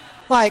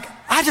 Like,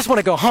 I just want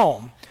to go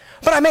home.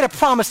 But I made a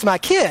promise to my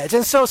kids.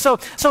 And so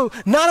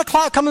 9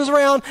 o'clock comes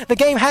around, the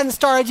game hadn't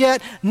started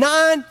yet,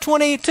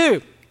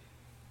 9:22,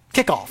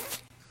 kickoff.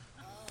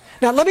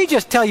 Now, let me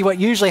just tell you what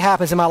usually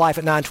happens in my life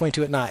at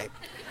 9:22 at night.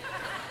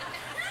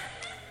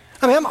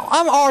 I mean,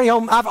 I'm already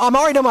home. I'm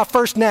already done my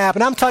first nap,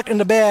 and I'm tucked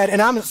into bed,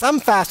 and I'm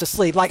fast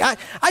asleep. Like,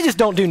 I just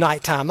don't do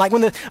nighttime. Like,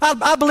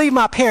 I believe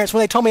my parents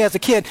when they told me as a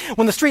kid,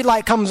 when the street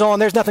light comes on,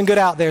 there's nothing good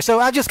out there. So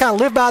I just kind of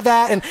live by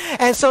that.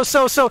 And so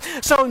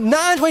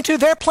 9:22,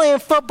 they're playing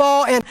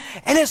football, and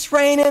it's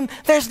raining.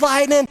 There's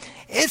lightning.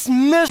 It's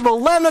miserable.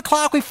 11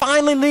 o'clock, we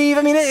finally leave.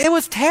 I mean, it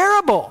was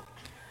terrible.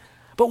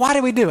 But why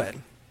did we do it?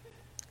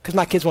 Because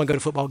my kids want to go to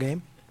a football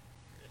game.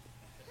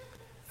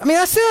 I mean,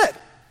 that's it.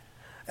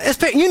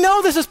 You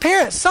know this as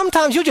parents.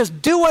 Sometimes you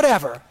just do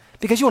whatever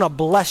because you want to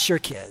bless your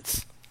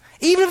kids.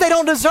 Even if they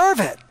don't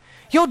deserve it.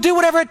 You'll do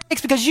whatever it takes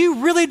because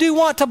you really do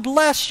want to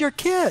bless your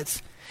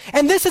kids.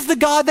 And this is the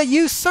God that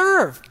you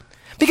serve.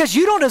 Because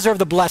you don't deserve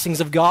the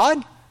blessings of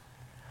God.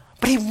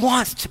 But he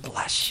wants to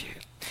bless you.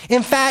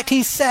 In fact,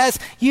 he says,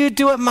 you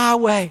do it my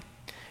way.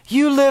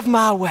 You live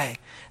my way.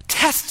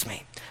 Test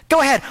me. Go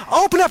ahead.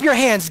 Open up your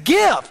hands.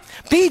 Give.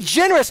 Be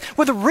generous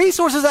with the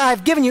resources that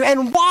I've given you,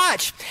 and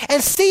watch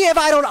and see if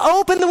I don't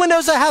open the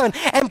windows of heaven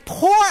and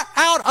pour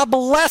out a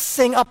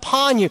blessing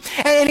upon you.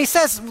 And he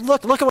says,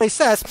 look at what he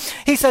says.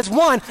 He says,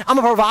 one, I'm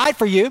going to provide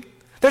for you.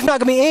 There's not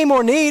going to be any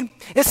more need.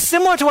 It's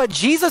similar to what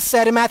Jesus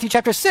said in Matthew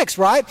chapter 6,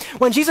 right?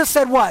 When Jesus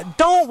said what?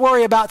 Don't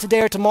worry about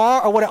today or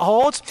tomorrow or what it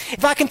holds.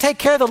 If I can take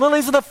care of the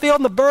lilies of the field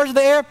and the birds of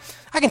the air,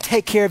 I can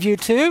take care of you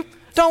too.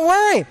 Don't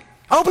worry.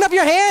 Open up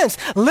your hands.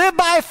 Live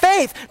by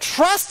faith.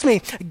 Trust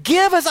me.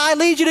 Give as I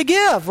lead you to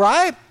give,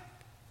 right?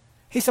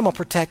 He said, I'm going to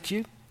protect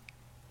you.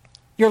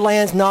 Your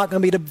land's not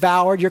going to be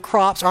devoured. Your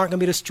crops aren't going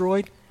to be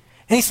destroyed.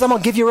 And he said, I'm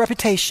going to give you a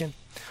reputation.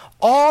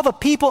 All the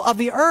people of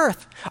the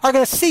earth are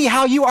going to see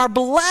how you are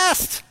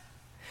blessed.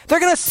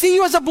 They're going to see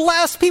you as a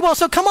blessed people.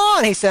 So come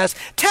on, he says,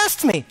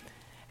 test me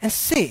and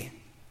see.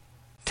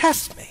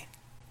 Test me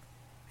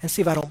and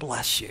see if I don't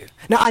bless you.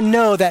 Now, I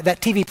know that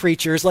TV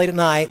preachers late at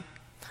night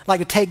like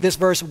to take this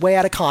verse way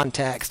out of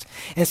context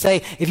and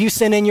say, if you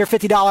send in your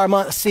 $50 a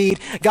month seed,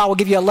 God will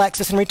give you a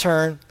Lexus in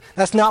return.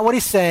 That's not what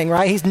he's saying,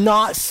 right? He's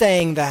not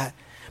saying that.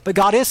 But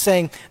God is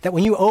saying that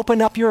when you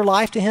open up your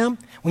life to him,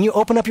 when you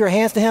open up your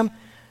hands to him,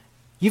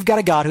 you've got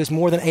a God who's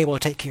more than able to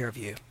take care of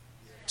you.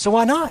 So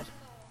why not?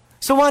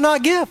 So why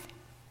not give?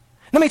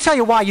 Let me tell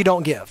you why you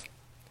don't give.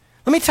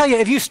 Let me tell you,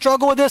 if you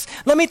struggle with this,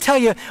 let me tell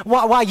you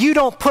why you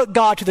don't put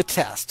God to the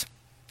test.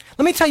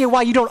 Let me tell you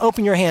why you don't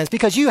open your hands.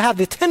 Because you have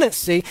the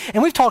tendency,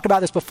 and we've talked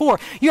about this before,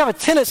 you have a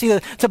tendency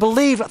to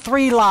believe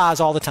three lies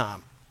all the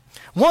time.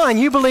 One,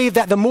 you believe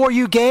that the more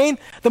you gain,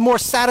 the more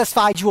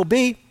satisfied you will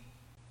be.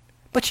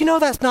 But you know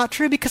that's not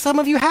true because some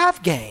of you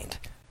have gained.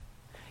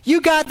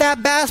 You got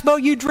that bass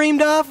boat you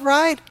dreamed of,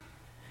 right?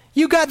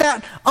 You got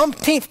that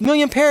umpteenth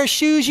million pair of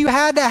shoes you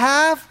had to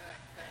have.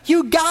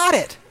 You got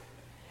it.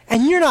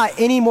 And you're not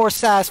any more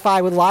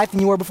satisfied with life than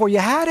you were before you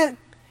had it.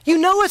 You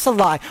know it's a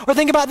lie. Or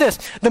think about this.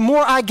 The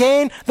more I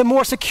gain, the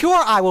more secure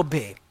I will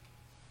be.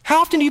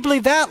 How often do you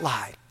believe that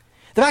lie?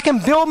 That I can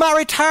build my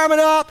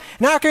retirement up,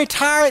 and I can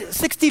retire at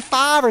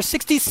 65 or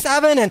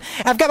 67, and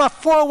I've got my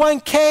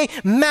 401k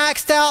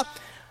maxed out.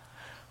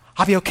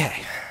 I'll be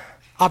okay.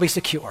 I'll be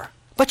secure.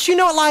 But you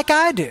know it like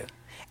I do.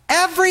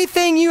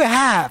 Everything you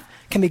have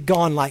can be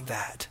gone like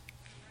that.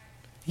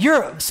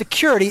 Your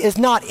security is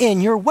not in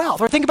your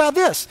wealth. Or think about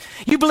this.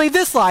 You believe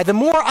this lie. The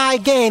more I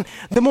gain,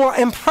 the more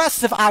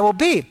impressive I will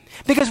be.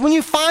 Because when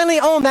you finally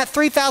own that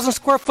 3,000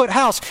 square foot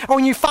house, or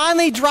when you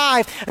finally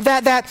drive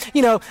that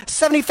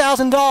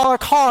 $70,000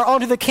 car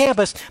onto the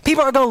campus,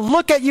 people are going to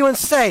look at you and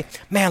say,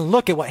 man,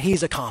 look at what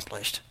he's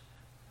accomplished.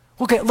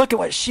 Look at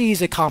what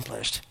she's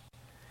accomplished.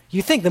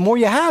 You think the more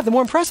you have, the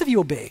more impressive you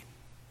will be.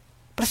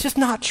 But it's just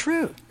not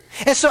true.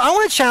 And so I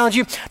want to challenge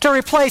you to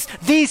replace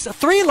these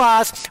three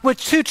lies with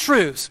two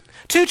truths.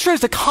 Two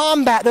truths to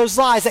combat those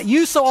lies that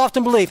you so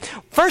often believe.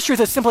 First truth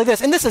is simply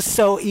this, and this is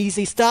so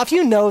easy stuff.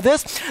 You know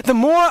this. The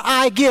more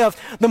I give,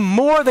 the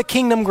more the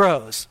kingdom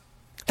grows.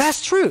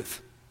 That's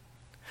truth.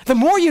 The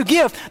more you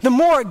give, the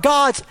more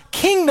God's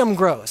kingdom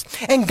grows.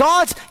 And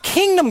God's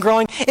kingdom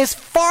growing is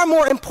far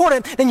more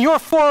important than your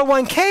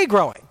 401k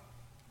growing.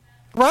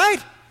 Right?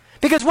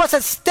 Because what's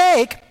at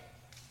stake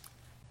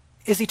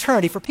is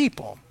eternity for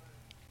people.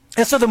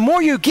 And so the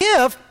more you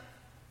give,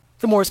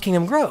 the more his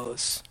kingdom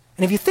grows.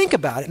 And if you think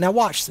about it, now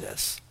watch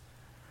this.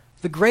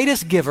 The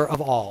greatest giver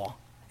of all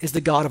is the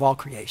God of all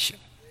creation.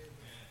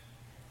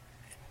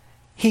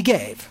 He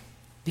gave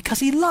because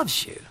he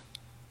loves you.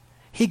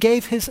 He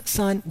gave his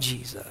son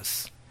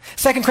Jesus.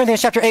 2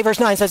 Corinthians chapter 8, verse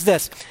 9 says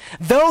this,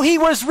 though he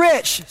was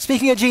rich,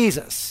 speaking of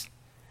Jesus,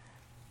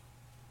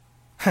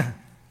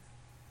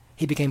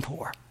 he became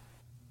poor.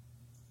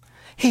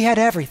 He had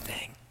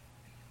everything.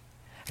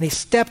 And he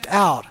stepped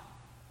out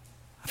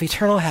of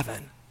eternal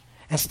heaven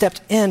and stepped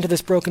into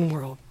this broken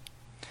world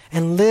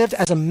and lived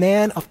as a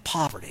man of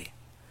poverty,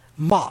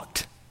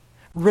 mocked,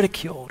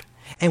 ridiculed,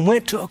 and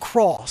went to a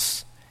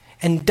cross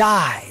and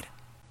died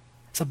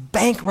as a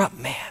bankrupt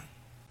man.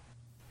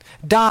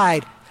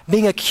 Died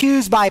being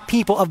accused by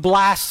people of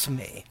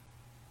blasphemy.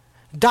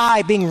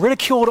 Died being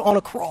ridiculed on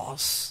a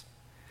cross.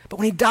 But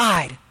when he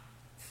died,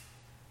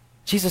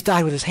 Jesus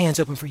died with his hands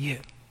open for you,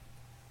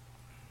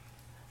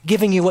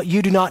 giving you what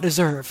you do not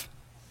deserve.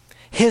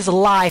 His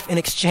life in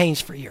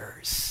exchange for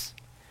yours.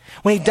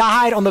 When he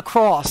died on the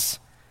cross,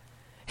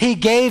 he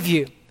gave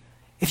you,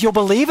 if you'll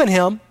believe in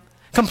him,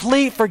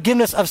 complete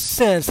forgiveness of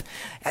sins.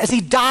 As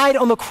he died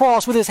on the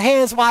cross with his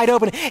hands wide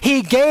open,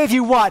 he gave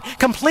you what?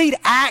 Complete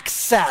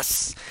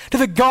access to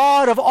the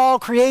God of all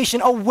creation,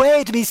 a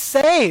way to be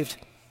saved.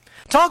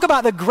 Talk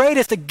about the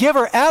greatest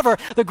giver ever.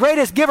 The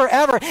greatest giver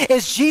ever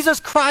is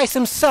Jesus Christ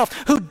himself,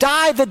 who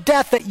died the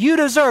death that you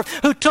deserve,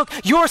 who took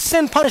your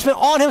sin punishment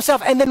on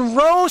himself and then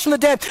rose from the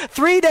dead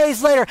 3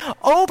 days later,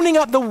 opening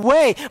up the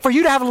way for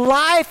you to have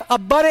life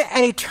abundant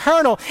and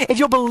eternal if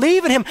you'll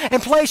believe in him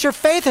and place your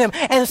faith in him.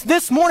 And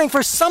this morning,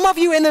 for some of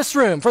you in this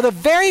room, for the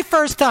very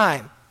first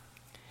time,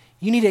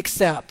 you need to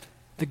accept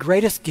the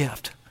greatest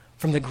gift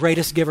from the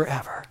greatest giver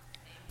ever.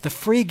 The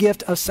free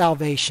gift of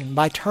salvation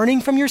by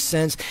turning from your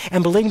sins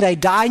and believing that he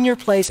died in your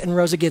place and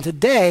rose again.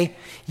 Today,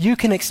 you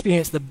can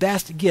experience the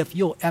best gift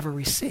you'll ever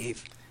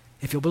receive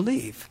if you'll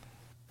believe.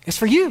 It's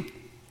for you.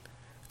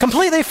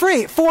 Completely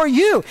free for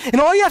you. And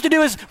all you have to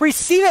do is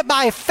receive it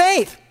by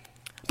faith,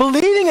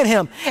 believing in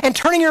him and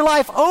turning your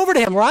life over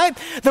to him, right?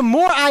 The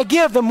more I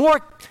give, the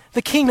more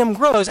the kingdom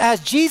grows.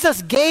 As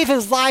Jesus gave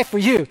his life for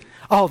you,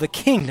 the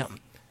kingdom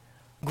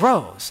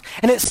grows.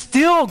 And it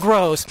still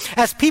grows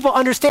as people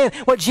understand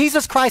what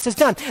Jesus Christ has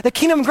done. The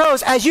kingdom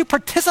grows as you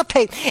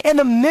participate in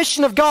the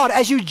mission of God,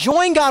 as you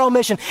join God on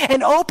mission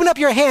and open up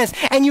your hands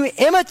and you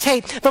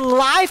imitate the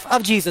life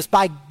of Jesus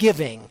by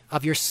giving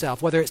of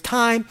yourself, whether it's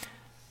time,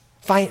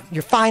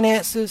 your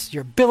finances,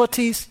 your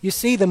abilities. You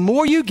see, the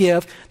more you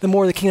give, the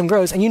more the kingdom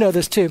grows. And you know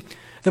this too.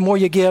 The more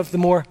you give, the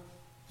more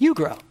you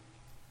grow.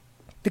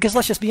 Because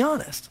let's just be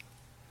honest.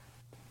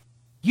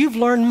 You've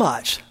learned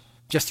much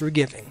just through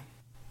giving.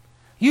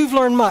 You've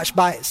learned much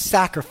by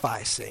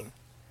sacrificing.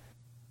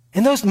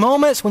 In those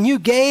moments when you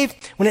gave,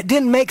 when it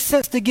didn't make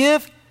sense to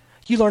give,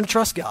 you learned to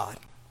trust God.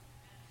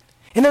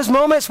 In those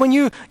moments when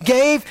you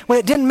gave, when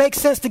it didn't make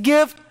sense to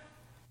give,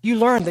 you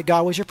learned that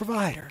God was your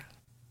provider.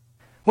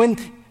 When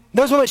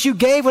those moments you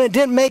gave when it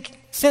didn't make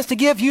sense to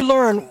give, you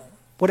learn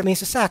what it means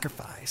to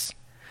sacrifice.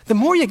 The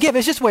more you give,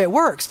 it's just the way it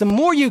works. The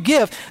more you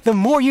give, the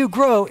more you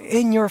grow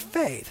in your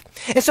faith.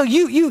 And so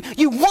you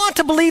want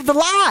to believe the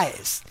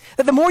lies.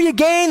 That the more you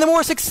gain, the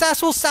more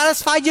successful,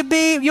 satisfied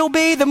you'll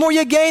be. The more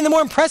you gain, the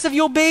more impressive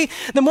you'll be.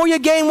 The more you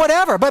gain,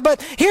 whatever.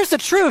 But here's the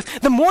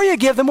truth. The more you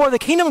give, the more the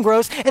kingdom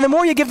grows. And the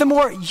more you give, the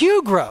more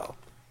you grow.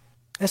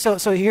 And so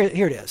here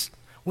it is.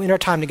 We end our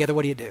time together.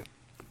 What do you do?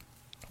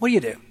 What do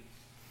you do?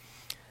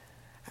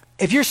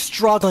 If you're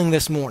struggling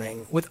this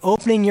morning with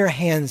opening your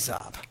hands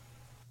up,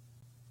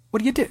 what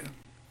do you do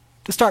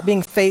to start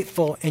being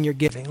faithful in your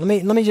giving?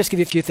 Let me just give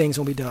you a few things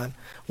and we'll be done.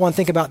 One,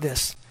 think about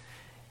this.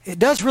 It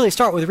does really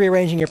start with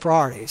rearranging your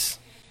priorities.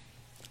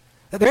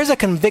 That there's a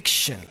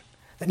conviction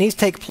that needs to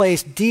take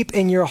place deep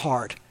in your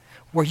heart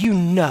where you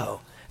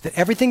know that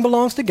everything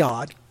belongs to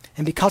God,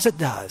 and because it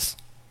does,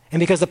 and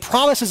because the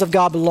promises of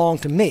God belong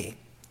to me,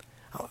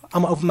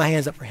 I'm going to open my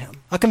hands up for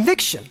him. A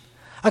conviction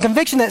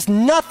that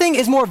nothing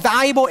is more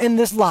valuable in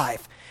this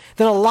life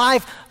than a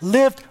life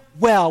lived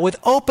well with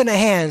open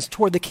hands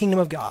toward the kingdom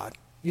of God.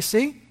 You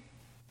see?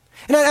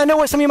 And I know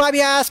what some of you might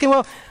be asking,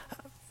 well,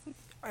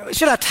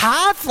 should I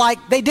tithe like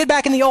they did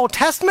back in the Old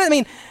Testament? I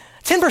mean,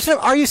 10%,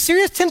 are you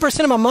serious? 10%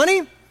 of my money?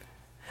 I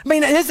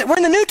mean, we're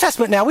in the New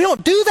Testament now. We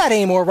don't do that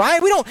anymore,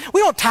 right? We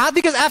don't tithe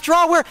because after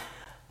all, we're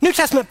New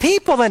Testament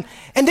people. And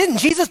didn't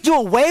Jesus do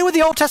away with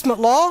the Old Testament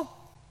law?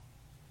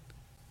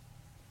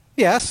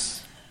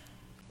 Yes.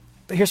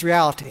 But here's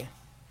reality.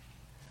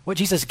 What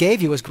Jesus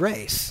gave you was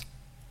grace.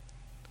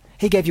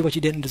 He gave you what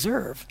you didn't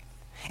deserve.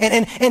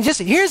 And just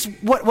here's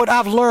what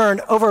I've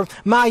learned over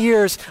my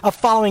years of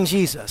following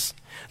Jesus.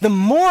 The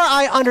more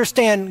I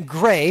understand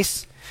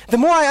grace, the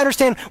more I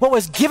understand what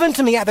was given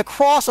to me at the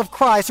cross of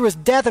Christ through his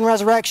death and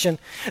resurrection,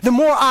 the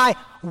more I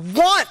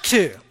want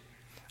to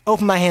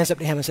open my hands up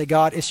to him and say,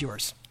 God, it's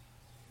yours.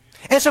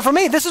 And so for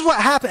me, this is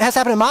what has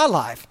happened in my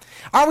life.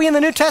 Are we in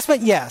the New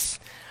Testament? Yes.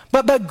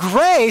 But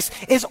grace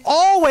is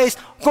always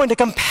going to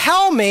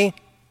compel me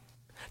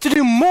to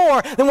do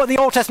more than what the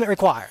Old Testament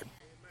required.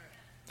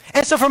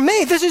 And so for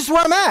me, this is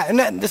where I'm at.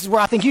 And this is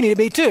where I think you need to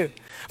be too.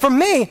 For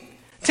me,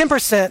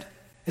 10%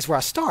 is where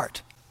I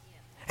start.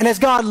 And as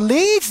God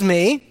leads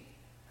me,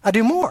 I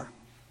do more.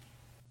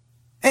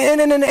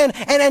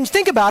 And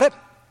think about it.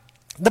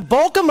 The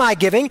bulk of my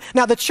giving,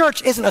 now the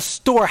church isn't a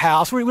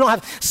storehouse. We don't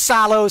have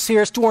silos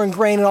here storing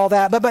grain and all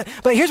that. But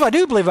here's what I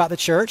do believe about the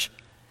church.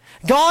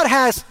 God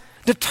has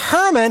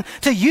determined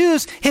to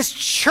use his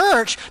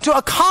church to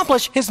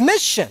accomplish his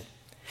mission.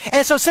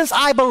 And so since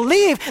I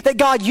believe that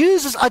God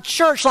uses a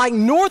church like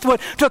Northwood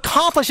to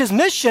accomplish his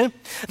mission,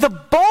 the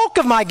bulk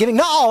of my giving,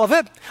 not all of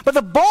it, but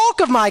the bulk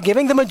of my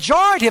giving, the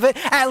majority of it,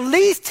 at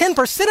least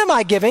 10% of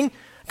my giving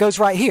goes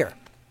right here.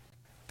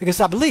 Because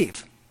I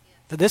believe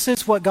that this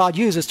is what God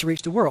uses to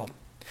reach the world.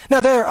 Now,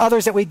 there are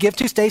others that we give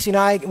to. Stacy and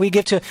I, we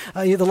give to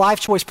the Life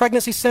Choice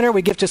Pregnancy Center.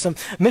 We give to some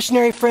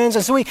missionary friends.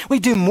 And so we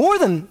do more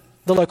than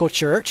the local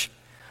church.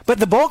 But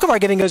the bulk of our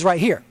giving goes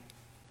right here.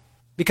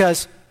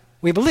 Because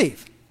we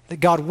believe that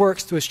God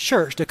works through his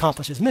church to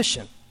accomplish his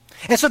mission.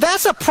 And so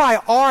that's a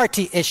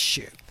priority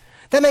issue.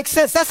 That makes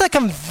sense. That's a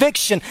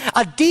conviction,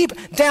 a deep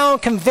down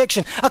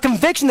conviction, a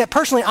conviction that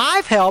personally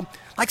I've held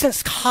like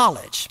since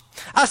college.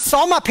 I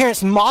saw my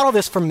parents model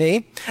this for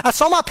me. I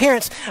saw my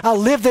parents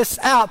live this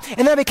out, and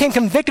then I became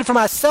convicted for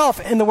myself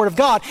in the Word of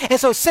God. And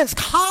so since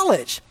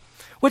college,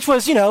 which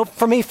was,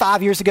 for me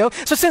 5 years ago,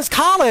 so since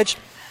college,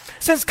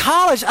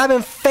 I've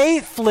been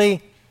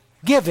faithfully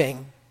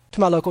giving to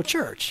my local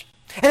church.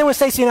 And then when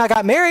Stacy and I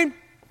got married,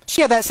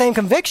 she had that same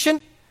conviction.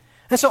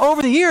 And so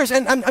over the years,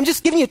 and I'm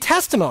just giving you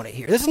testimony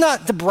here. This is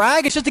not to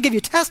brag, it's just to give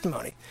you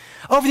testimony.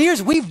 Over the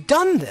years, we've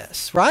done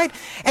this, right?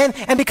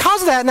 And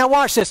because of that, now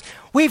watch this,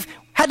 we've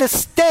had to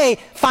stay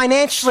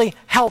financially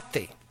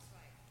healthy.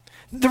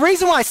 The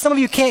reason why some of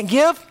you can't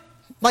give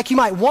like you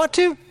might want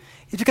to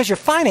is because your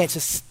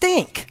finances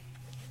stink,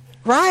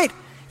 right?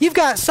 You've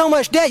got so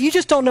much debt, you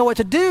just don't know what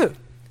to do.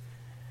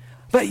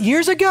 But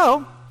years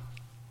ago,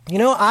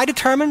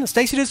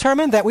 Stacy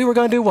determined that we were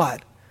going to do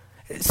what?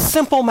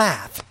 Simple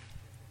math.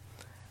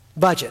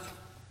 Budget.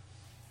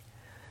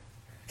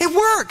 It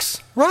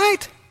works,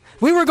 right?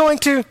 We were going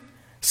to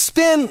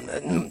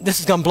spend, this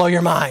is going to blow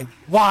your mind.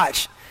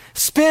 Watch.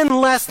 Spend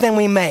less than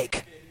we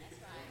make.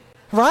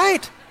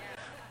 Right?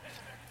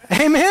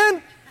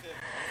 Amen?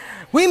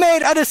 We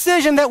made a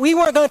decision that we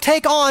weren't going to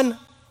take on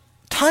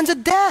tons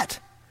of debt.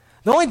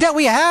 The only debt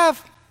we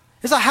have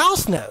is a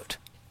house note.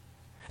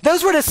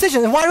 Those were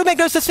decisions. And why do we make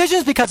those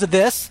decisions? Because of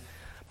this.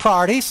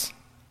 Priorities.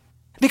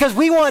 Because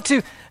we want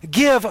to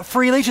give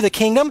freely to the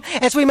kingdom.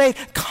 And so we made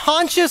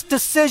conscious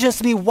decisions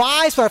to be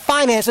wise with our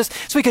finances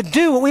so we could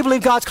do what we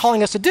believe God's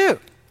calling us to do.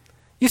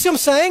 You see what I'm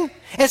saying?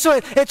 And so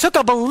it took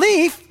a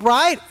belief,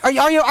 right? Are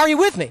you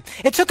with me?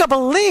 It took a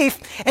belief,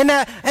 and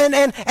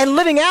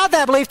living out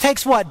that belief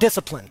takes what?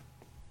 Discipline.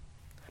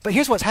 But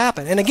here's what's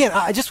happened. And again,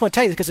 I just want to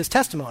tell you this because it's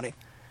testimony.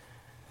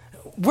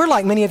 We're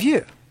like many of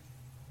you.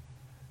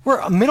 We're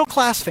a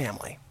middle-class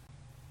family.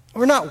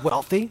 We're not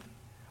wealthy.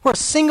 We're a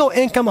single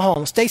income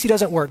home. Stacy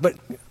doesn't work, but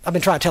I've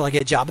been trying to tell her to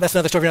get a job, but that's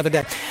another story for another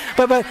day.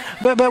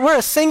 But we're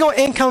a single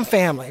income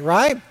family,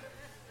 right?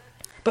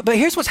 But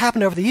here's what's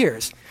happened over the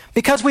years.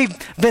 Because we've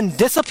been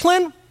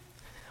disciplined,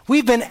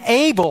 we've been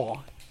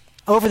able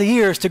over the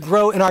years to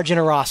grow in our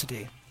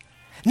generosity.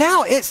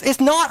 Now it's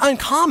not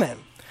uncommon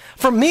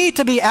for me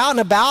to be out and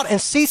about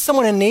and see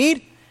someone in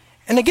need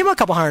and to give them a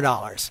couple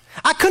 $100.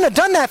 I couldn't have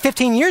done that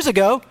 15 years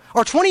ago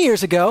or 20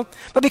 years ago,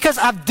 but because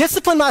I've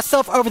disciplined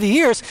myself over the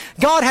years,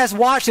 God has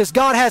watched this.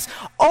 God has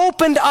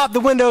opened up the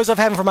windows of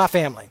heaven for my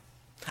family.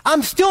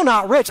 I'm still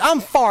not rich.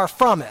 I'm far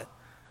from it.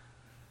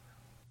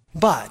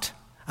 But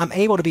I'm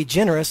able to be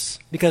generous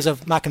because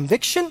of my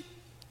conviction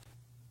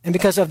and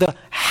because of the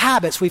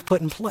habits we've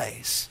put in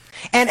place.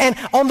 And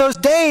on those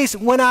days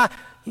when I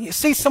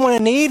see someone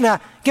in need and I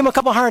give them a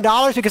couple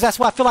 $100 because that's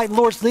what I feel like the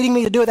Lord's leading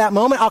me to do at that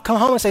moment, I'll come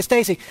home and say,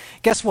 Stacy,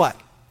 guess what?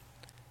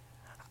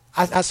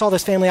 I saw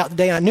this family out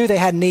today and I knew they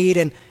had need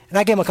and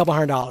I gave them a couple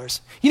 $100.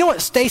 You know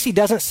what Stacy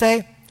doesn't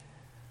say?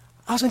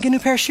 I was going to get a new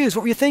pair of shoes.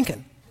 What were you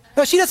thinking?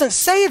 No, she doesn't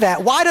say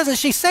that. Why doesn't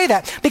she say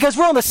that? Because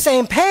we're on the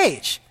same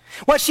page.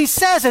 What she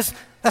says is,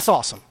 that's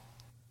awesome.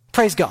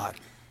 Praise God.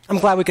 I'm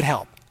glad we could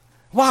help.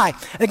 Why?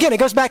 Again, it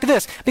goes back to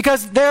this,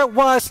 because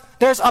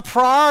there's a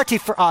priority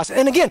for us.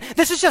 And again,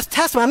 this is just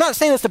testimony. I'm not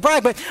saying this to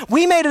brag, but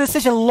we made a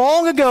decision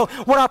long ago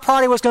what our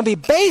priority was going to be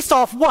based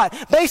off what?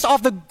 Based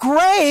off the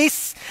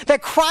grace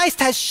that Christ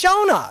has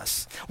shown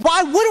us.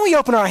 Why wouldn't we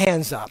open our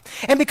hands up?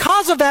 And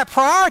because of that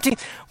priority,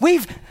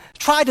 we've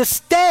tried to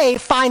stay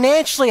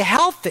financially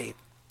healthy.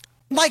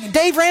 Like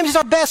Dave Ramsey's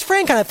our best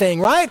friend kind of thing,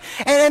 right?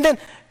 And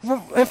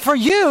for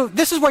you,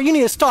 this is where you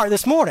need to start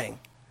this morning.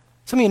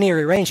 Some of you need to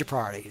rearrange your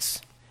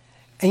priorities.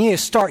 And you need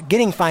to start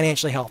getting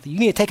financially healthy. You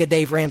need to take a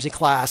Dave Ramsey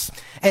class.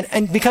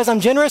 And because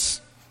I'm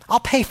generous, I'll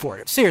pay for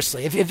it.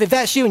 Seriously. If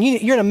that's you and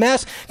you're in a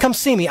mess, come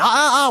see me.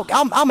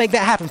 I'll make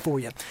that happen for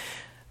you.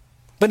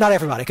 But not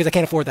everybody, because I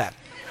can't afford that.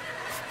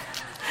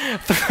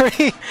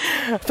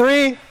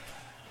 Three,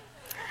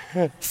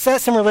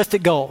 set some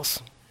realistic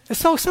goals. It's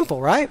so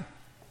simple, right?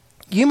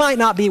 You might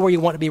not be where you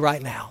want to be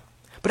right now.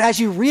 But as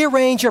you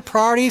rearrange your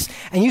priorities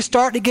and you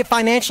start to get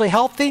financially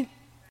healthy,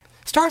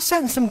 start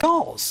setting some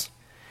goals.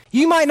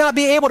 You might not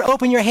be able to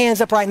open your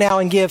hands up right now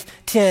and give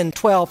 10,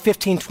 12,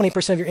 15,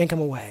 20% of your income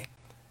away.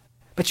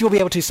 But you'll be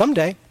able to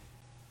someday.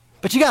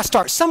 But you got to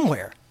start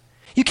somewhere.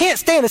 You can't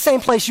stay in the same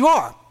place you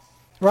are,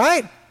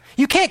 right?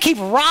 You can't keep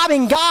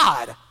robbing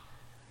God.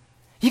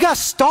 You got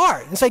to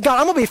start and say, God,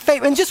 I'm going to be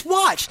faithful. And just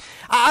watch.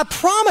 I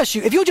promise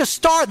you, if you'll just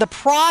start the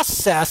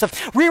process of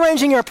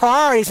rearranging your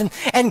priorities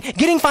and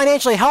getting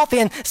financially healthy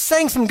and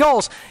setting some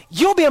goals,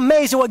 you'll be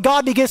amazed at what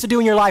God begins to do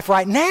in your life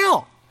right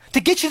now to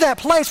get you to that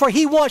place where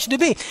he wants you to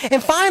be.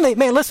 And finally,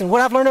 man, listen,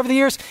 what I've learned over the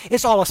years,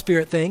 it's all a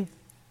spirit thing.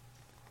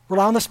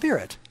 Rely on the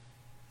Spirit.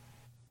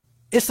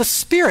 It's the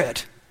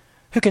Spirit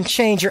who can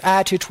change your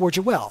attitude towards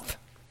your wealth.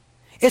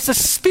 It's the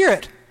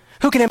Spirit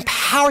who can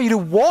empower you to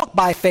walk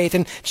by faith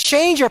and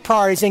change your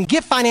priorities and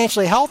get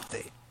financially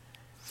healthy.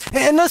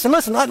 And listen,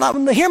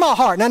 hear my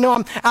heart. And I know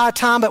I'm out of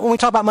time, but when we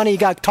talk about money, you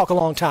got to talk a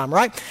long time,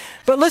 right?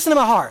 But listen to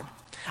my heart.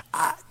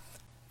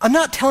 I'm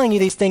not telling you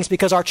these things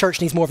because our church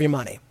needs more of your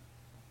money.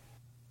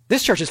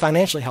 This church is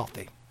financially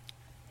healthy.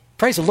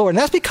 Praise the Lord. And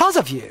that's because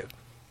of you.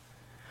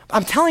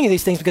 I'm telling you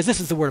these things because this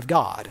is the Word of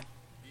God.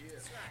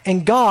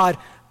 And God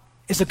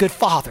is a good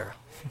Father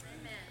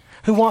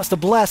who wants to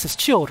bless his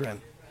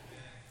children.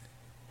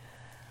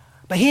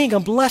 But he ain't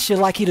going to bless you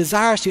like he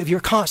desires to if you're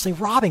constantly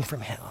robbing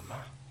from him.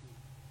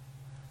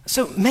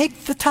 So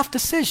make the tough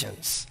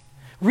decisions.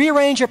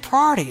 Rearrange your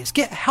priorities.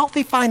 Get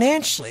healthy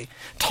financially.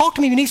 Talk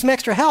to me if you need some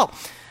extra help.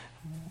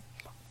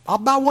 I'll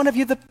buy one of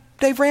you the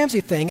Dave Ramsey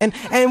thing and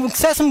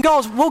set some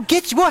goals.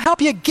 We'll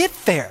help you get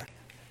there.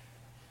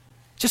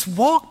 Just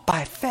walk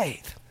by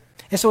faith.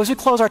 And so as we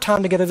close our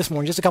time together this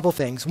morning, just a couple of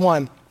things.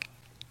 One,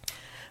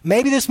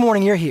 maybe this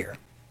morning you're here.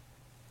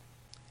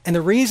 And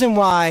the reason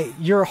why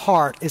your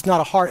heart is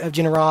not a heart of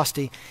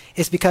generosity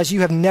is because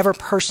you have never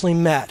personally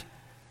met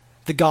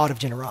the God of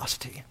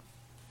generosity.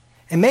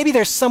 And maybe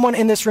there's someone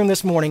in this room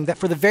this morning that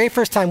for the very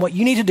first time, what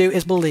you need to do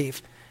is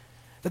believe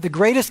that the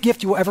greatest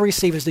gift you will ever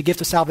receive is the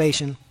gift of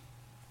salvation.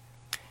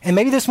 And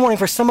maybe this morning,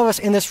 for some of us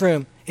in this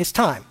room, it's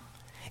time.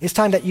 It's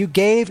time that you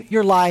gave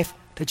your life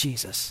to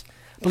Jesus,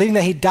 believing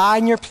that he died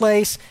in your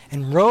place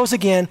and rose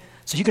again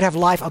so you could have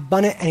life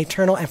abundant and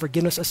eternal and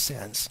forgiveness of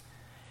sins.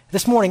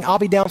 This morning, I'll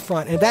be down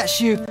front. And if that's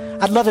you,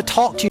 I'd love to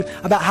talk to you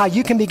about how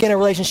you can begin a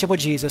relationship with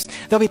Jesus.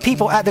 There'll be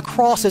people at the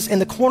crosses in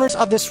the corners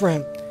of this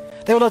room.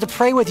 They would love to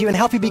pray with you and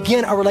help you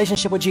begin a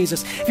relationship with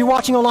Jesus. If you're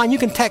watching online, you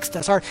can text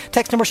us. Our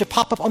text number should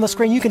pop up on the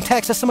screen. You can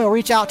text us. Someone will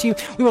reach out to you.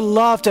 We would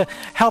love to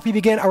help you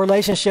begin a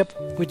relationship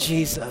with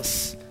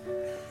Jesus.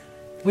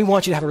 We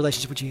want you to have a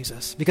relationship with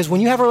Jesus because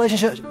when you have a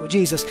relationship with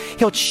Jesus,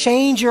 he'll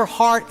change your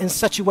heart in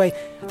such a way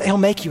that he'll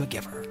make you a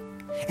giver.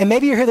 And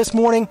maybe you're here this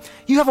morning,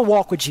 you have a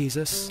walk with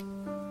Jesus,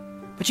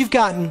 but you've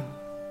kind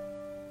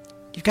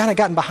of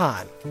gotten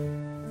behind.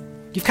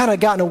 You've kind of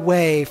gotten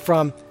away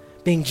from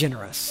being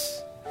generous.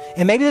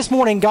 And maybe this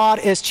morning God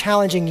is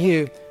challenging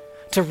you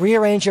to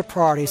rearrange your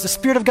priorities. The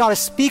Spirit of God is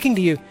speaking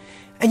to you,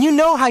 and you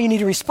know how you need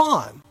to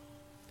respond.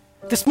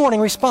 This morning,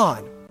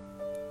 respond.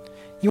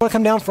 You want to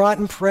come down front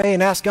and pray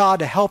and ask God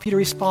to help you to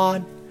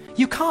respond?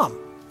 You come.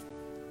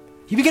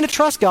 You begin to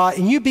trust God,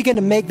 and you begin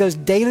to make those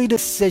daily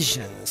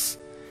decisions,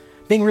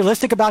 being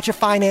realistic about your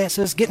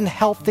finances, getting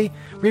healthy,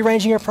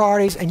 rearranging your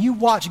priorities, and you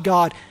watch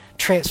God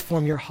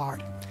transform your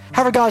heart.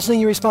 However God's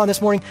leading you respond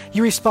this morning,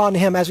 you respond to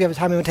him as we have a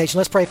time of invitation.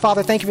 Let's pray.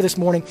 Father, thank you for this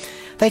morning.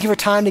 Thank you for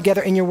time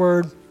together in your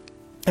word.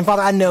 And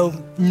Father, I know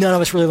none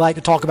of us really like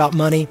to talk about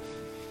money.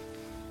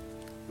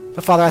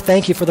 But Father, I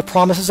thank you for the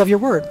promises of your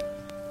word.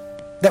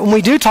 That when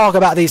we do talk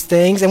about these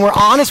things and we're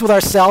honest with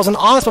ourselves and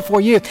honest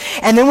before you,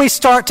 and then we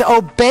start to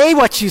obey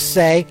what you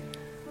say,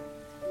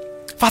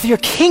 Father, your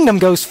kingdom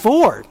goes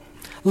forward.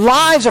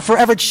 Lives are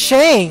forever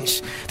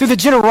changed through the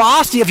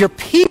generosity of your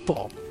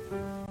people.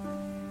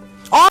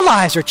 Our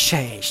lives are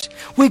changed.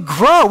 We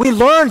grow. We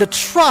learn to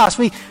trust.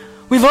 We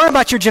learn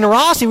about your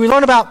generosity. We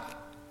learn about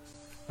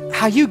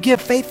how you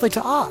give faithfully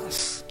to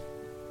us.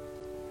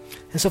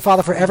 And so,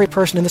 Father, for every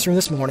person in this room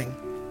this morning,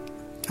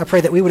 I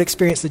pray that we would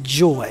experience the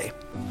joy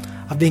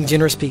of being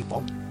generous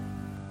people.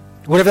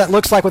 Whatever that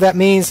looks like, what that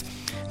means,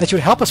 that you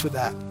would help us with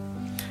that.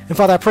 And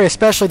Father, I pray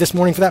especially this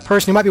morning for that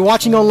person who might be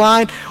watching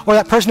online or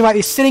that person who might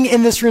be sitting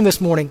in this room this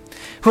morning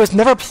who has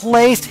never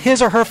placed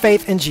his or her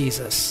faith in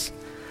Jesus.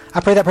 I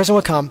pray that person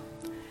would come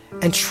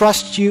and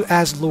trust you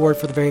as Lord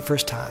for the very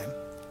first time.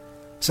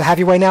 So have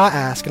your way now, I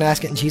ask, and I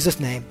ask it in Jesus'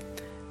 name.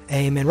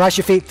 Amen. Rise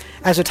your feet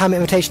as a time of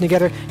invitation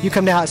together. You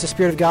come now as the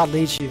Spirit of God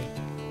leads you.